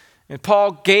Son. And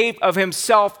Paul gave of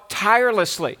himself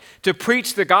tirelessly to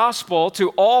preach the gospel to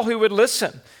all who would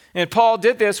listen. And Paul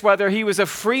did this whether he was a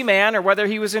free man or whether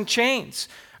he was in chains,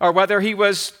 or whether he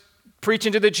was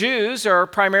preaching to the Jews or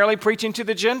primarily preaching to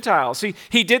the Gentiles.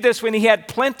 He did this when he had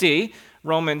plenty.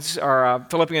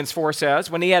 Philippians 4 says,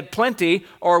 when he had plenty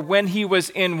or when he was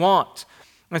in want.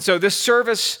 And so this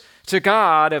service to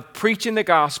God of preaching the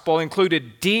gospel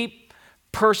included deep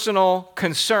personal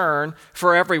concern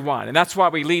for everyone. And that's why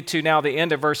we lead to now the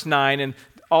end of verse 9 and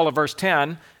all of verse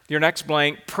 10. Your next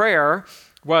blank, prayer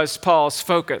was Paul's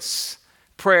focus.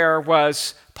 Prayer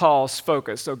was Paul's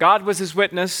focus. So God was his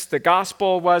witness, the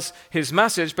gospel was his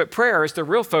message, but prayer is the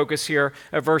real focus here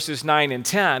of verses 9 and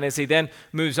 10, as he then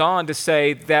moves on to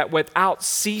say that without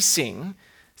ceasing,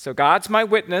 so God's my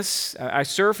witness, I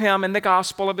serve him in the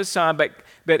gospel of his Son, but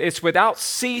but it's without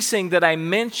ceasing that I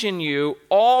mention you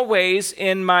always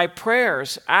in my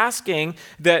prayers, asking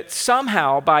that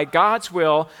somehow by God's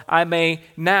will I may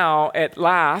now at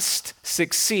last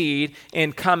succeed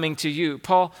in coming to you.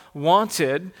 Paul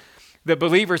wanted the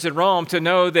believers in Rome to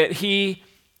know that he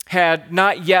had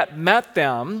not yet met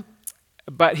them,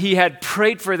 but he had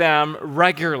prayed for them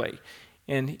regularly.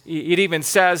 And it even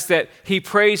says that he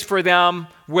prays for them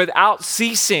without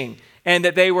ceasing, and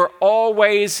that they were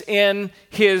always in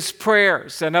his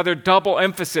prayers. Another double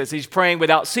emphasis. He's praying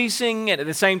without ceasing, and at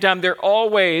the same time, they're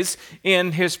always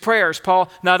in his prayers. Paul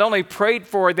not only prayed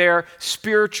for their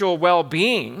spiritual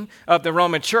well-being of the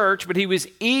Roman church, but he was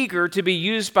eager to be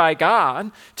used by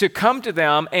God to come to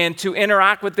them and to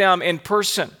interact with them in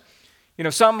person. You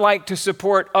know, some like to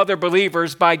support other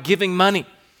believers by giving money.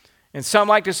 And some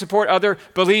like to support other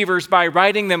believers by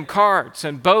writing them cards,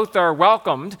 and both are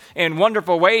welcomed in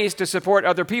wonderful ways to support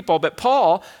other people. But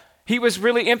Paul, he was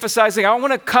really emphasizing, I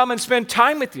want to come and spend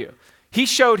time with you. He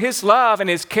showed his love and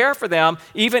his care for them,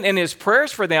 even in his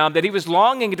prayers for them, that he was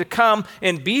longing to come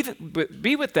and be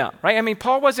with them, right? I mean,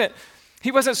 Paul wasn't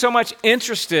so much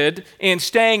interested in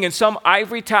staying in some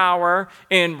ivory tower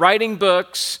and writing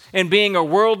books and being a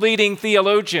world-leading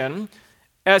theologian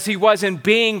as he was in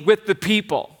being with the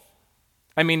people.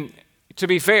 I mean, to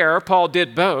be fair, Paul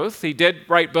did both. He did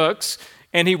write books,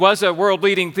 and he was a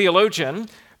world-leading theologian,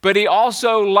 but he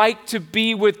also liked to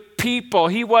be with people.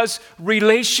 He was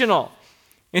relational,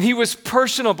 and he was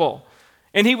personable,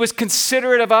 and he was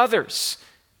considerate of others.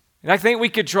 And I think we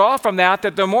could draw from that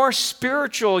the more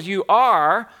spiritual you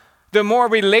are, the more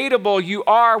relatable you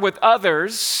are with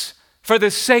others for the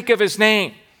sake of his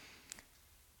name.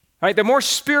 Right? The more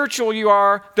spiritual you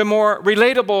are, the more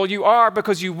relatable you are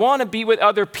because you want to be with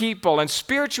other people. And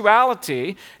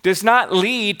spirituality does not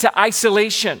lead to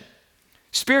isolation.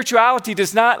 Spirituality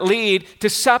does not lead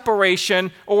to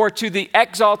separation or to the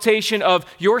exaltation of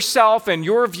yourself and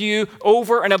your view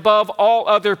over and above all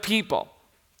other people.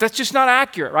 That's just not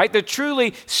accurate, right? The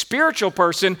truly spiritual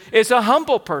person is a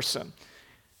humble person.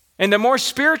 And the more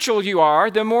spiritual you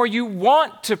are, the more you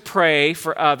want to pray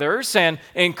for others and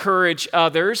encourage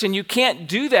others. And you can't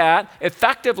do that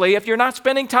effectively if you're not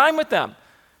spending time with them.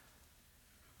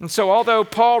 And so although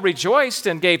Paul rejoiced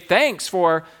and gave thanks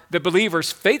for the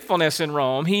believers' faithfulness in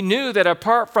Rome, he knew that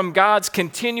apart from God's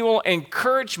continual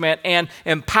encouragement and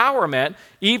empowerment,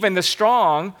 even the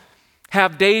strong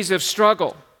have days of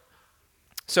struggle.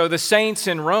 So the saints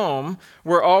in Rome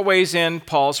were always in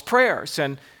Paul's prayers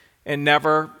and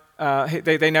never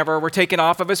they never were taken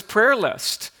off of his prayer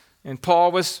list. And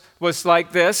Paul was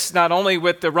like this, not only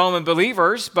with the Roman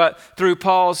believers, but through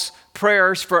Paul's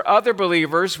prayers for other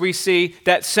believers, we see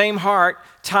that same heart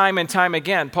time and time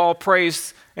again. Paul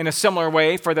prays in a similar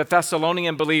way for the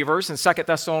Thessalonian believers in 2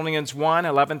 Thessalonians 1,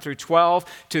 11 through 12.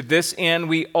 To this end,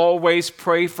 we always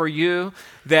pray for you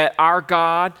that our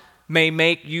God may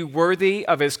make you worthy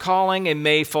of his calling and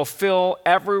may fulfill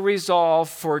every resolve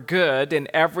for good and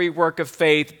every work of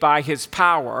faith by his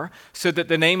power, so that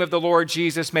the name of the Lord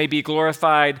Jesus may be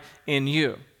glorified in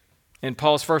you. In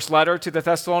Paul's first letter to the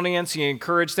Thessalonians, he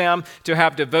encouraged them to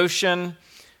have devotion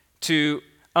to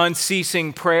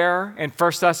unceasing prayer in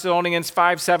 1 Thessalonians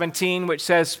 5:17, which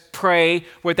says, pray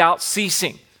without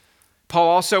ceasing. Paul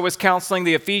also was counseling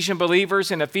the Ephesian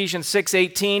believers in Ephesians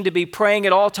 6:18 to be praying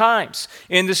at all times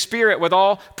in the Spirit with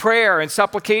all prayer and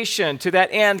supplication. To that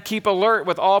end, keep alert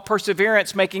with all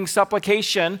perseverance, making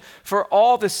supplication for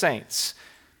all the saints.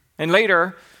 And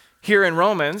later, here in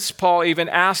Romans, Paul even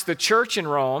asked the church in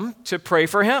Rome to pray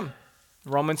for him.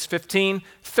 Romans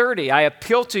 15:30, I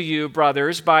appeal to you,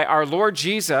 brothers, by our Lord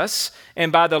Jesus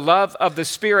and by the love of the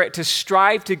Spirit, to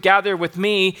strive together with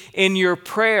me in your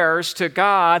prayers to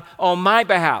God on my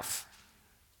behalf.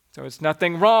 So it's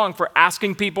nothing wrong for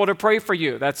asking people to pray for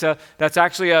you. That's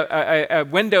actually a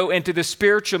window into the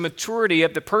spiritual maturity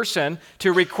of the person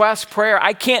to request prayer.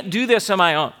 I can't do this on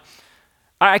my own.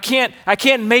 I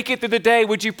can't make it through the day.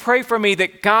 Would you pray for me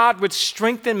that God would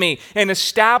strengthen me and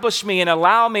establish me and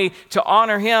allow me to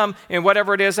honor him in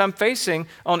whatever it is I'm facing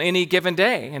on any given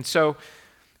day? And so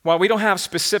while we don't have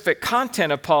specific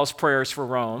content of Paul's prayers for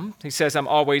Rome, he says, I'm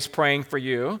always praying for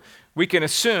you, we can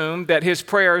assume that his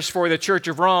prayers for the church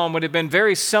of Rome would have been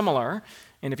very similar.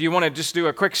 And if you want to just do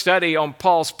a quick study on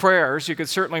Paul's prayers, you could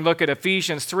certainly look at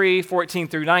Ephesians 3, 14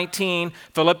 through 19,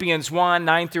 Philippians 1,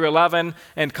 9 through 11,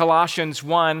 and Colossians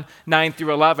 1, 9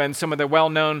 through 11, some of the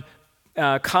well-known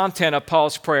content of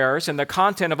Paul's prayers. And the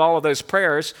content of all of those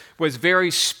prayers was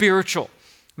very spiritual.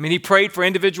 I mean, he prayed for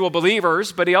individual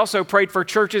believers, but he also prayed for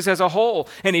churches as a whole.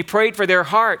 And he prayed for their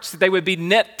hearts, that they would be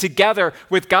knit together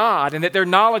with God, and that their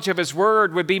knowledge of his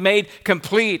word would be made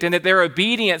complete, and that their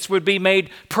obedience would be made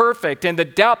perfect. And the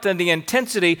depth and the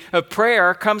intensity of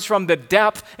prayer comes from the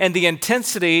depth and the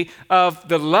intensity of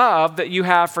the love that you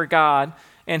have for God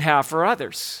and have for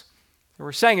others.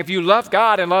 We're saying if you love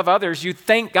God and love others, you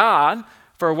thank God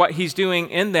for what he's doing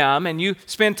in them, and you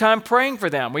spend time praying for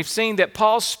them. We've seen that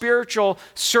Paul's spiritual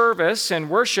service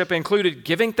and worship included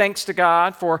giving thanks to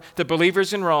God for the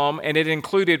believers in Rome, and it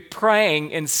included praying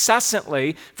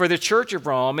incessantly for the church of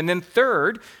Rome. And then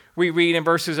third, we read in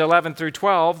verses 11 through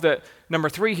 12 that, number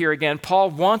 3 here again, Paul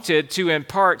wanted to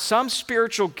impart some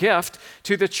spiritual gift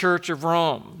to the church of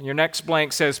Rome. Your next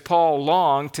blank says, Paul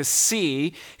longed to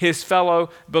see his fellow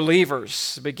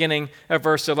believers, beginning of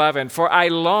verse 11. For I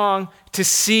long to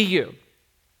see you.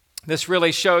 This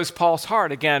really shows Paul's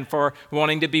heart, again, for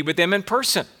wanting to be with them in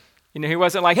person. He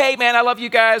wasn't like, hey, man, I love you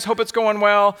guys. Hope it's going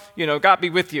well. God be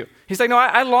with you. He's like, no,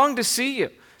 I long to see you.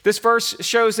 This verse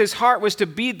shows his heart was to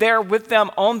be there with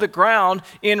them on the ground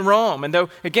in Rome. And though,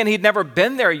 again, he'd never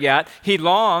been there yet, he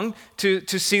longed to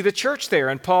see the church there.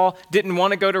 And Paul didn't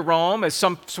want to go to Rome as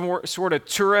some sort of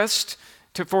tourist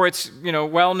for its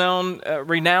well-known,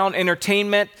 renowned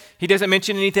entertainment. He doesn't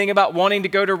mention anything about wanting to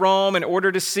go to Rome in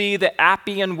order to see the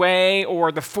Appian Way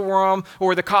or the Forum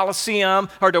or the Colosseum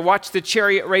or to watch the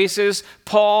chariot races.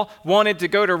 Paul wanted to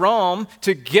go to Rome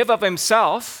to give of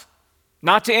himself,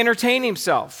 not to entertain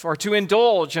himself or to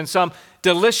indulge in some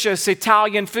delicious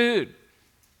Italian food.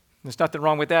 There's nothing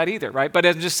wrong with that either, right? But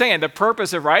I'm just saying, the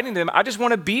purpose of writing to them, I just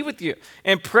want to be with you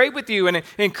and pray with you and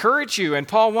encourage you. And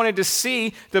Paul wanted to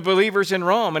see the believers in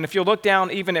Rome. And if you'll look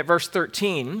down even at verse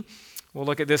 13, we'll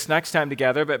look at this next time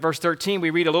together, but verse 13,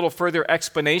 we read a little further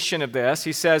explanation of this.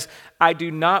 He says, I do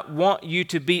not want you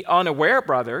to be unaware,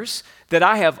 brothers, that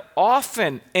I have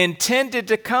often intended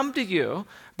to come to you,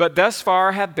 but thus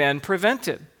far have been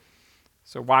prevented.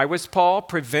 So why was Paul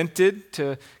prevented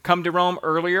to come to Rome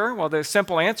earlier? Well, the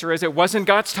simple answer is it wasn't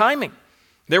God's timing.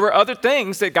 There were other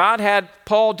things that God had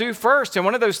Paul do first, and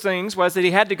one of those things was that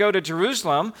he had to go to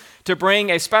Jerusalem to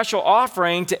bring a special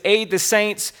offering to aid the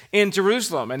saints in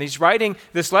Jerusalem. And he's writing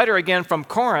this letter again from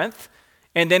Corinth,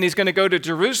 and then he's going to go to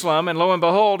Jerusalem, and lo and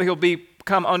behold, he'll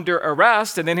come under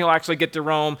arrest, and then he'll actually get to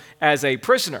Rome as a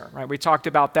prisoner. Right? We talked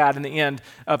about that in the end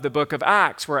of the book of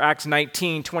Acts, where Acts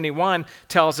 19:21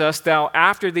 tells us, "Now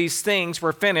after these things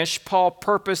were finished, Paul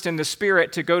purposed in the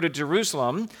Spirit to go to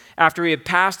Jerusalem after he had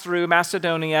passed through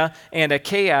Macedonia and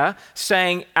Achaia,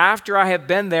 saying, after I have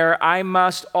been there, I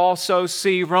must also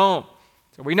see Rome."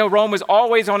 So we know Rome was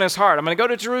always on his heart. I'm going to go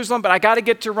to Jerusalem, but I got to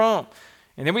get to Rome.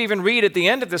 And then we even read at the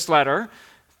end of this letter,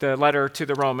 the letter to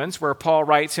the Romans, where Paul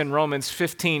writes in Romans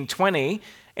 15:20,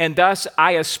 "And thus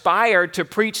I aspired to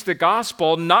preach the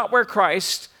gospel, not where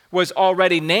Christ was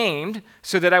already named,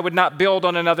 so that I would not build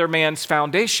on another man's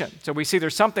foundation." So we see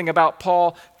there's something about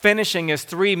Paul finishing his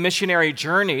 3 missionary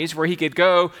journeys where he could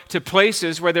go to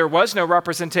places where there was no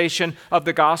representation of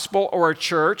the gospel or a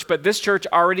church, but this church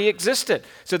already existed.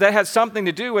 So that had something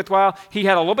to do with, while he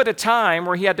had a little bit of time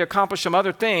where he had to accomplish some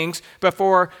other things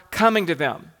before coming to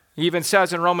them. He even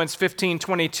says in Romans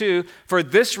 15:22, "For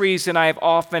this reason I have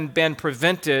often been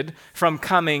prevented from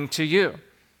coming to you."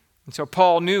 And so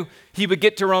Paul knew he would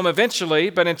get to Rome eventually,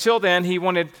 but until then he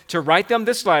wanted to write them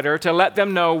this letter to let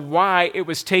them know why it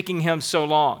was taking him so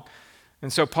long.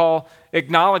 And so Paul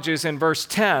acknowledges in verse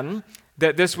 10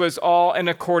 that this was all in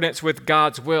accordance with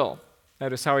God's will.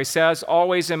 Notice how he says,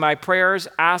 "Always in my prayers,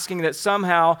 asking that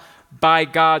somehow by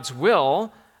God's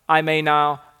will I may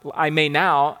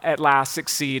now at last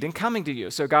succeed in coming to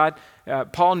you." So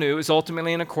Paul knew, is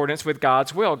ultimately in accordance with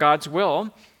God's will. God's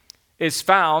will is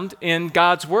found in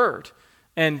God's word.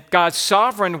 And God's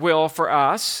sovereign will for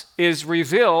us is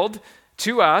revealed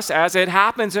to us as it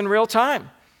happens in real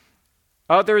time.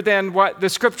 Other than what the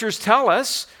scriptures tell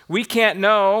us, we can't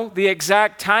know the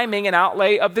exact timing and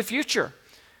outlay of the future.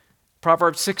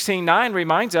 Proverbs 16:9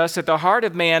 reminds us that the heart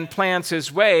of man plans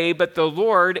his way, but the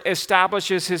Lord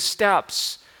establishes his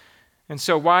steps. And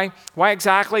so why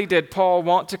exactly did Paul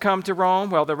want to come to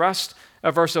Rome? Well, the rest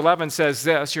of verse 11 says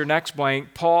this, your next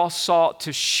blank, Paul sought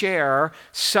to share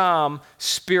some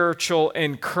spiritual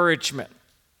encouragement.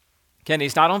 Again,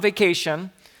 he's not on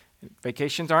vacation.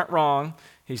 Vacations aren't wrong.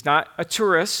 He's not a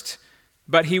tourist,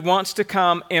 but he wants to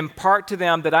come impart to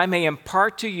them that I may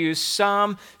impart to you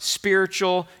some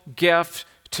spiritual gift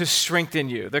to strengthen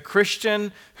you. The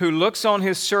Christian who looks on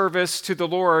his service to the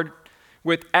Lord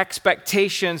with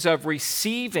expectations of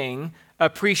receiving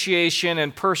appreciation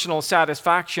and personal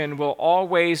satisfaction will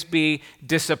always be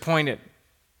disappointed.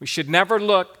 We should never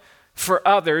look for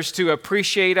others to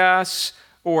appreciate us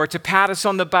or to pat us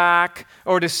on the back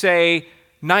or to say,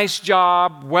 nice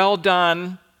job, well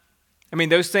done. I mean,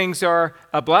 those things are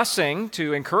a blessing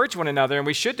to encourage one another, and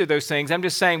we should do those things. I'm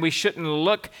just saying we shouldn't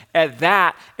look at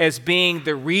that as being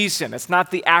the reason. It's not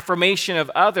the affirmation of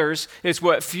others is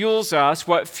what fuels us.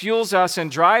 What fuels us and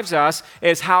drives us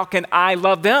is how can I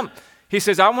love them? He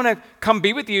says, I want to come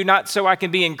be with you, not so I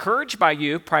can be encouraged by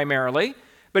you primarily,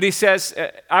 but he says,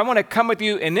 I want to come with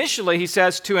you initially, he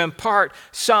says, to impart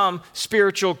some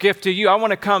spiritual gift to you. I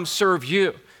want to come serve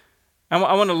you. I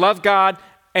want to love God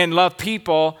and love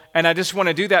people, and I just want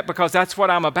to do that because that's what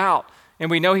I'm about. And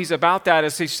we know he's about that,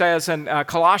 as he says in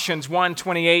Colossians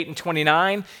 1:28 and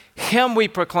 29, him we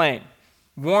proclaim,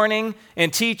 warning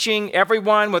and teaching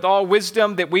everyone with all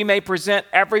wisdom that we may present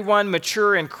everyone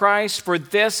mature in Christ. For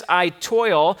this I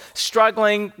toil,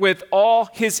 struggling with all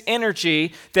his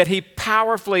energy that he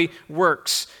powerfully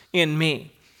works in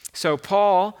me. So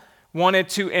Paul wanted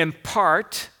to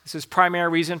impart, this is primary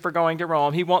reason for going to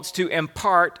Rome, he wants to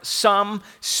impart some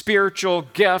spiritual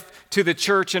gift to the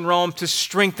church in Rome to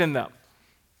strengthen them.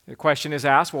 The question is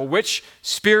asked, well, which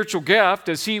spiritual gift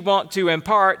does he want to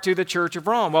impart to the church of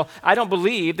Rome? Well, I don't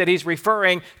believe that he's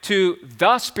referring to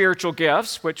the spiritual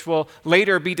gifts, which will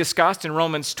later be discussed in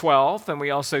Romans 12, and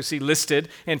we also see listed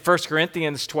in 1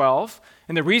 Corinthians 12.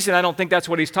 And the reason I don't think that's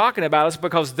what he's talking about is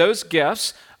because those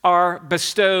gifts are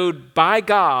bestowed by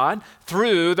God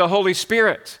through the Holy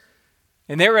Spirit.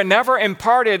 And they were never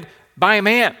imparted by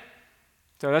man.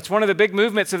 So that's one of the big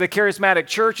movements of the charismatic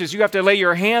church is you have to lay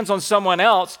your hands on someone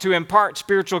else to impart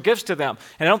spiritual gifts to them.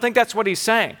 And I don't think that's what he's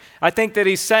saying. I think that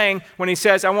he's saying when he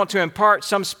says, I want to impart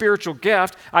some spiritual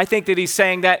gift, I think that he's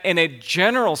saying that in a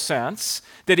general sense,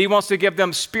 that he wants to give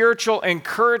them spiritual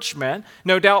encouragement.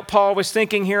 No doubt Paul was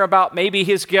thinking here about maybe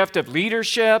his gift of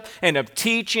leadership and of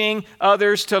teaching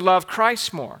others to love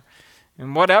Christ more.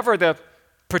 And whatever the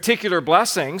particular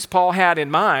blessings Paul had in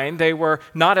mind, they were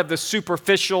not of the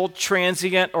superficial,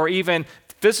 transient, or even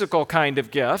physical kind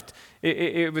of gift.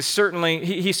 It was certainly,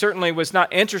 he certainly was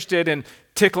not interested in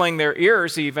tickling their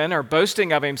ears even or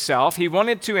boasting of himself. He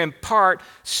wanted to impart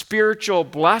spiritual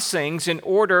blessings in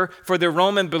order for the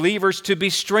Roman believers to be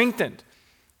strengthened,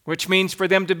 which means for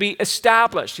them to be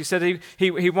established. He said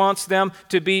he wants them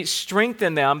to be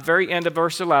strengthened, them, very end of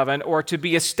verse 11, or to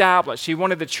be established. He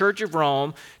wanted the church of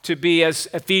Rome to be, as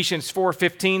Ephesians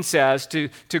 4:15 says,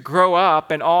 to grow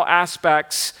up in all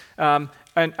aspects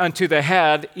unto the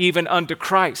head, even unto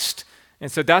Christ.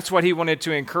 And so that's what he wanted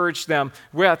to encourage them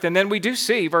with. And then we do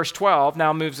see, verse 12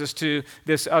 now moves us to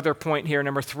this other point here,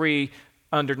 number 3,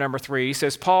 under number 3. He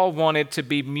says, Paul wanted to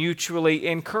be mutually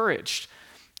encouraged.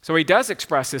 So he does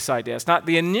express this idea. It's not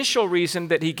the initial reason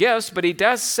that he gives, but he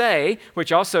does say,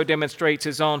 which also demonstrates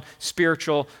his own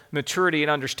spiritual maturity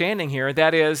and understanding here,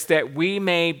 that is that we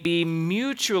may be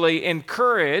mutually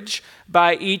encouraged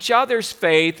by each other's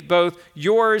faith, both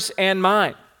yours and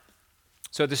mine.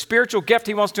 So the spiritual gift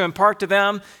he wants to impart to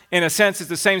them, in a sense, is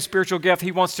the same spiritual gift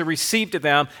he wants to receive to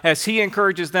them as he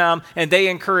encourages them and they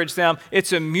encourage them.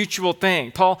 It's a mutual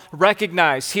thing. Paul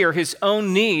recognized here his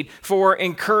own need for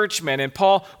encouragement, and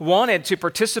Paul wanted to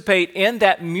participate in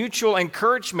that mutual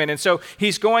encouragement. And so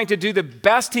he's going to do the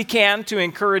best he can to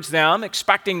encourage them,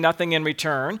 expecting nothing in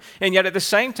return. And yet at the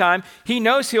same time, he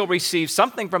knows he'll receive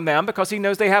something from them because he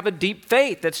knows they have a deep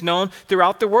faith that's known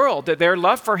throughout the world, that their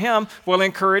love for him will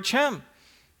encourage him.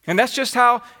 And that's just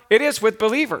how it is with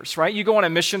believers, right? You go on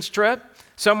a missions trip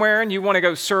somewhere and you want to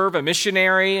go serve a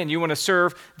missionary and you want to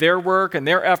serve their work and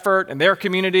their effort and their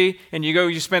community, and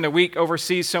you spend a week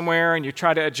overseas somewhere and you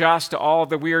try to adjust to all of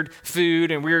the weird food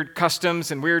and weird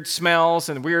customs and weird smells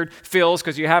and weird feels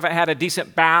because you haven't had a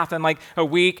decent bath in like a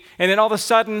week, and then all of a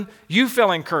sudden you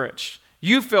feel encouraged.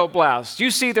 You feel blessed.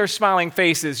 You see their smiling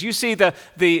faces. You see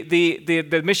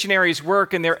the missionaries'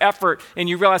 work and their effort, and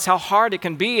you realize how hard it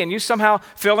can be, and you somehow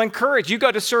feel encouraged. You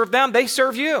go to serve them, they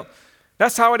serve you.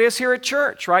 That's how it is here at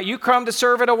church, right? You come to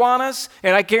serve at Awana's,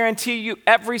 and I guarantee you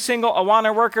every single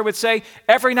Awana worker would say,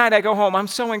 every night I go home, I'm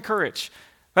so encouraged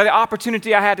by the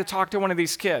opportunity I had to talk to one of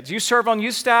these kids. You serve on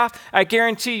youth staff, I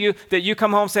guarantee you that you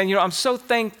come home saying, I'm so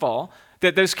thankful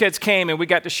that those kids came and we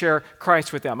got to share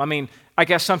Christ with them. I mean, I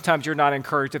guess sometimes you're not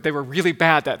encouraged if they were really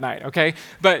bad that night, okay?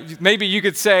 But maybe you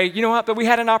could say, you know what, but we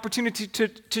had an opportunity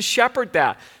to shepherd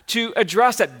that, to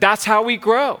address that. That's how we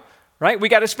grow, right? We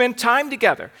got to spend time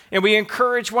together and we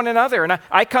encourage one another. And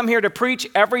I come here to preach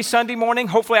every Sunday morning.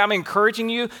 Hopefully I'm encouraging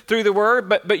you through the word,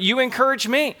 but you encourage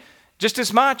me just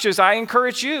as much as I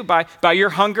encourage you by your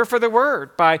hunger for the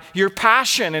word, by your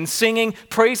passion in singing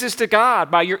praises to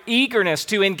God, by your eagerness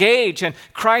to engage in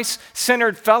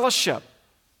Christ-centered fellowship.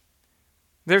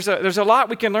 There's a lot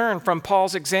we can learn from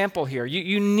Paul's example here.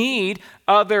 You need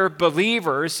other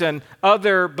believers, and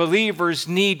other believers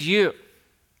need you.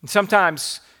 And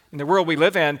sometimes in the world we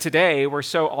live in today, we're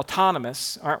so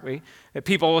autonomous, aren't we? That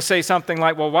people will say something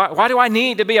like, well, why do I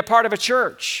need to be a part of a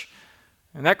church?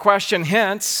 And that question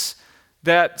hints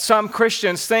that some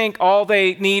Christians think all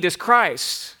they need is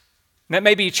Christ. And that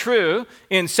may be true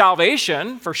in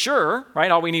salvation, for sure,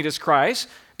 right? All we need is Christ.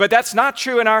 But that's not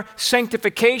true in our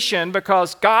sanctification,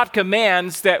 because God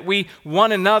commands that we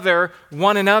one another.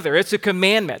 It's a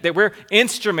commandment that we're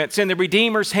instruments in the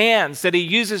Redeemer's hands that he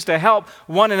uses to help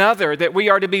one another, that we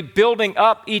are to be building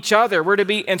up each other. We're to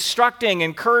be instructing,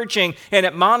 encouraging, and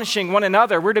admonishing one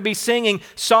another. We're to be singing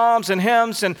psalms and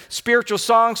hymns and spiritual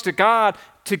songs to God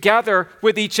together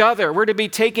with each other. We're to be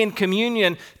taking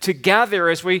communion together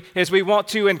as we want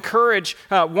to encourage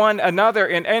one another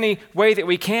in any way that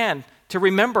we can, to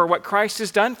remember what Christ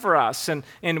has done for us. And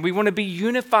we want to be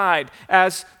unified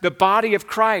as the body of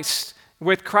Christ,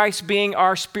 with Christ being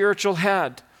our spiritual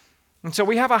head. And so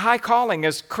we have a high calling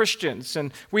as Christians,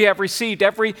 and we have received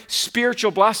every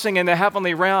spiritual blessing in the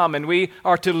heavenly realm, and we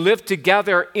are to live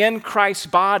together in Christ's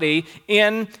body,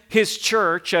 in his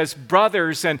church, as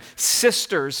brothers and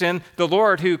sisters in the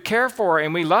Lord who care for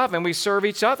and we love and we serve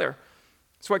each other.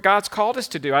 It's what God's called us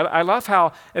to do. I love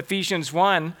how Ephesians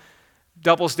 1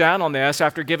 doubles down on this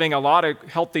after giving a lot of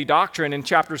healthy doctrine in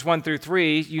chapters 1 through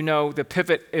 3. You know, the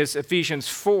pivot is Ephesians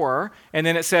 4. And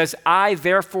then it says, I,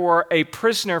 therefore, a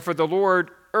prisoner for the Lord,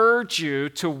 urge you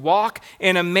to walk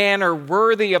in a manner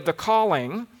worthy of the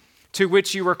calling to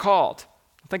which you were called.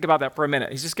 Think about that for a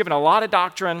minute. He's just given a lot of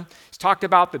doctrine. He's talked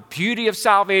about the beauty of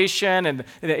salvation, and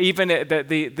even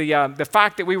the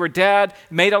fact that we were dead,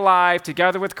 made alive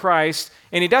together with Christ.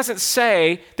 And he doesn't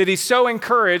say that he's so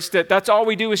encouraged that that's all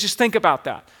we do is just think about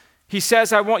that. He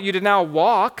says, I want you to now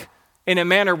walk in a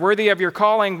manner worthy of your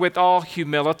calling, with all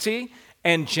humility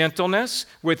and gentleness,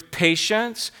 with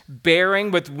patience,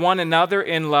 bearing with one another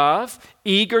in love,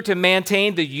 eager to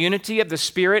maintain the unity of the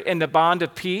Spirit in the bond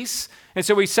of peace. And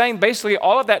so he's saying basically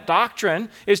all of that doctrine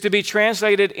is to be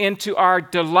translated into our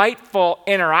delightful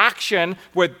interaction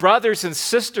with brothers and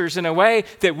sisters in a way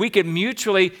that we can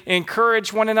mutually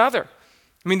encourage one another.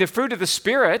 I mean, the fruit of the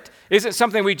Spirit isn't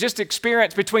something we just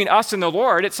experience between us and the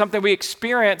Lord. It's something we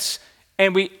experience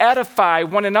and we edify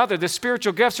one another. The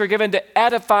spiritual gifts are given to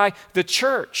edify the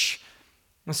church.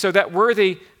 And so that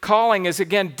worthy calling is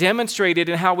again demonstrated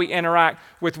in how we interact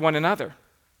with one another.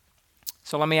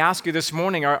 So let me ask you this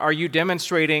morning, are you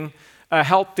demonstrating a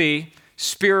healthy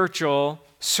spiritual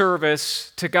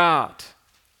service to God?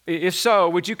 If so,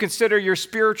 would you consider your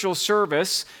spiritual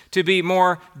service to be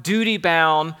more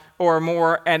duty-bound or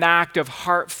more an act of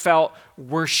heartfelt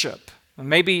worship?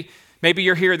 Maybe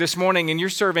you're here this morning and you're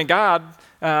serving God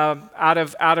out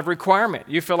of requirement.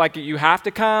 You feel like you have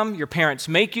to come. Your parents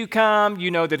make you come.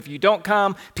 You know that if you don't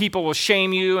come, people will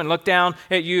shame you and look down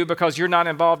at you because you're not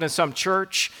involved in some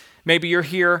church. Maybe you're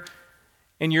here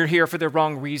and you're here for the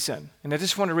wrong reason. And I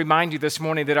just want to remind you this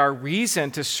morning that our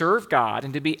reason to serve God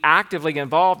and to be actively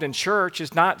involved in church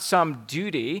is not some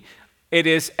duty. It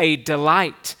is a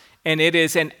delight, and it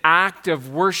is an act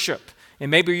of worship. And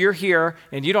maybe you're here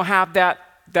and you don't have that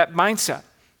mindset.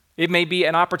 It may be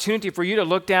an opportunity for you to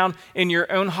look down in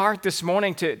your own heart this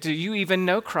morning. Do you even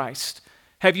know Christ?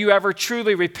 Have you ever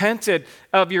truly repented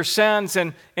of your sins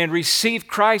and received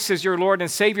Christ as your Lord and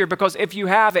Savior? Because if you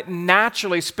have, it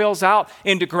naturally spills out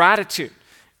into gratitude.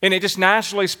 And it just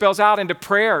naturally spills out into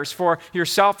prayers for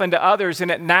yourself and to others. And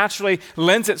it naturally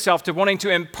lends itself to wanting to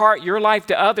impart your life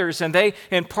to others, and they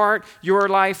impart your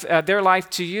life, their life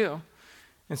to you.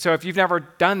 And so if you've never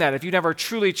done that, if you've never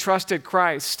truly trusted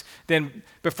Christ, then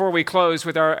before we close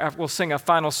with we'll sing a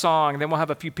final song, and then we'll have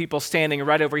a few people standing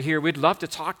right over here. We'd love to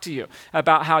talk to you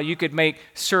about how you could make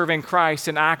serving Christ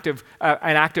an act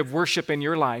of worship in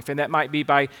your life, and that might be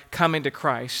by coming to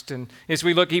Christ. And as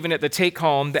we look even at the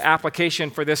take-home, the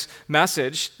application for this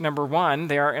message, number one,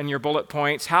 there in your bullet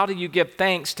points, how do you give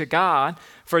thanks to God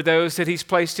for those that he's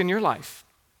placed in your life?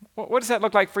 What does that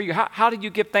look like for you? How do you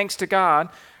give thanks to God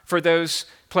for those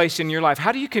placed in your life?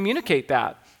 How do you communicate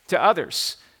that to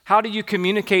others? How do you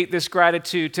communicate this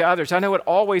gratitude to others? I know it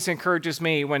always encourages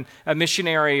me when a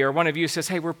missionary or one of you says,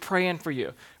 hey, we're praying for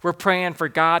you. We're praying for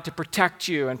God to protect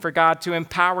you and for God to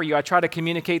empower you. I try to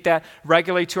communicate that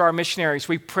regularly to our missionaries.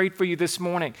 We prayed for you this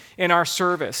morning in our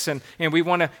service, and we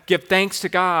want to give thanks to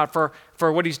God for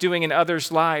what he's doing in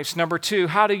others' lives. Number two,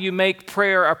 how do you make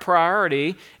prayer a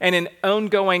priority and an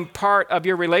ongoing part of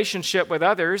your relationship with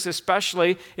others,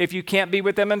 especially if you can't be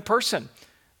with them in person?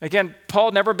 Again, Paul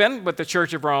had never been with the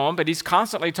Church of Rome, but he's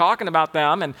constantly talking about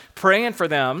them and praying for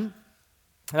them.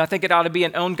 And I think it ought to be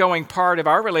an ongoing part of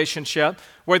our relationship,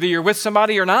 whether you're with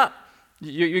somebody or not.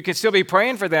 You can still be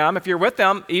praying for them. If you're with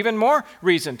them, even more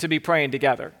reason to be praying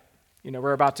together.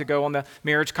 We're about to go on the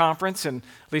marriage conference, and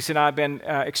Lisa and I have been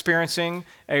experiencing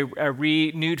a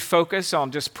renewed focus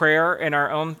on just prayer in our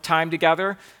own time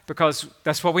together, because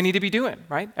that's what we need to be doing,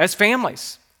 right? As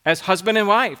families, as husband and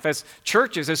wife, as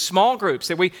churches, as small groups,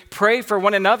 that we pray for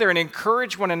one another and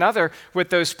encourage one another with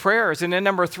those prayers. And then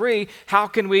number 3, how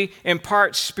can we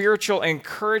impart spiritual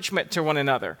encouragement to one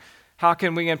another? How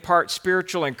can we impart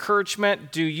spiritual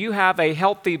encouragement? Do you have a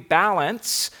healthy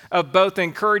balance of both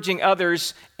encouraging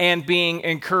others and being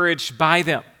encouraged by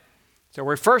them? So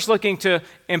we're first looking to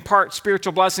impart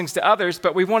spiritual blessings to others,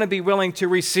 but we want to be willing to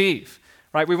receive,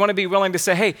 right? We want to be willing to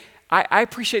say, hey, I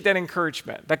appreciate that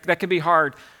encouragement. That can be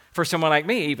hard for someone like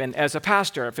me, even as a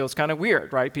pastor. It feels kind of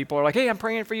weird, right? People are like, hey, I'm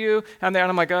praying for you. And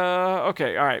I'm like,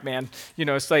 okay, all right, man.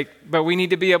 It's like, but we need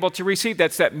to be able to receive.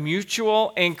 That's that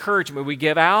mutual encouragement. We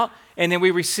give out and then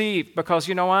we receive, because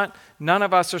you know what? None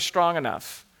of us are strong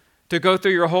enough to go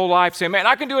through your whole life saying, man,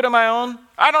 I can do it on my own.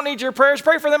 I don't need your prayers.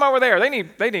 Pray for them over there. They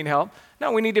need help.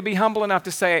 No, we need to be humble enough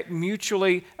to say,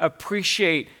 mutually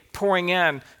appreciate pouring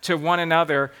in to one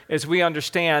another as we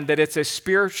understand that it's a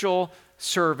spiritual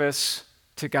service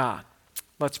to God.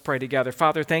 Let's pray together.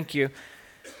 Father, thank you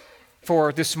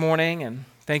for this morning, and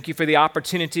thank you for the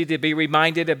opportunity to be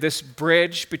reminded of this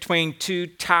bridge between 2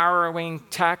 towering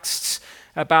texts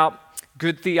about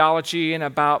good theology and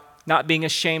about not being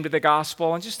ashamed of the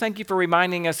gospel. And just thank you for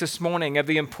reminding us this morning of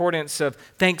the importance of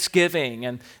thanksgiving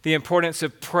and the importance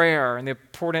of prayer and the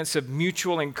importance of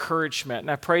mutual encouragement.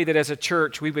 And I pray that as a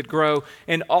church, we would grow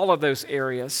in all of those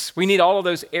areas. We need all of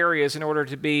those areas in order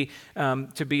to be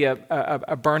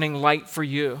a burning light for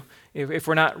you. If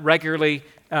we're not regularly,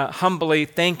 humbly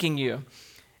thanking you,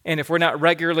 and if we're not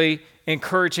regularly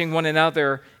encouraging one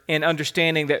another and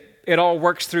understanding that it all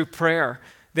works through prayer,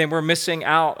 then we're missing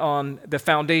out on the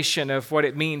foundation of what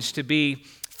it means to be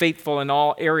faithful in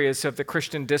all areas of the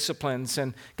Christian disciplines.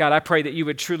 And God, I pray that you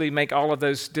would truly make all of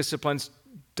those disciplines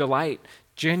delight,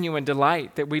 genuine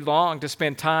delight, that we long to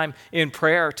spend time in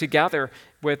prayer together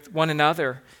with one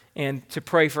another and to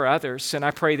pray for others. And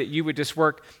I pray that you would just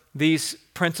work these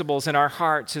principles in our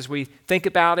hearts as we think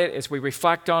about it, as we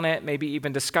reflect on it, maybe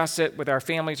even discuss it with our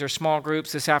families or small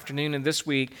groups this afternoon and this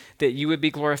week, that you would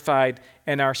be glorified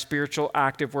in our spiritual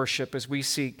act of worship as we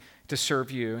seek to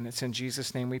serve you. And it's in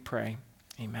Jesus' name we pray.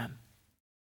 Amen.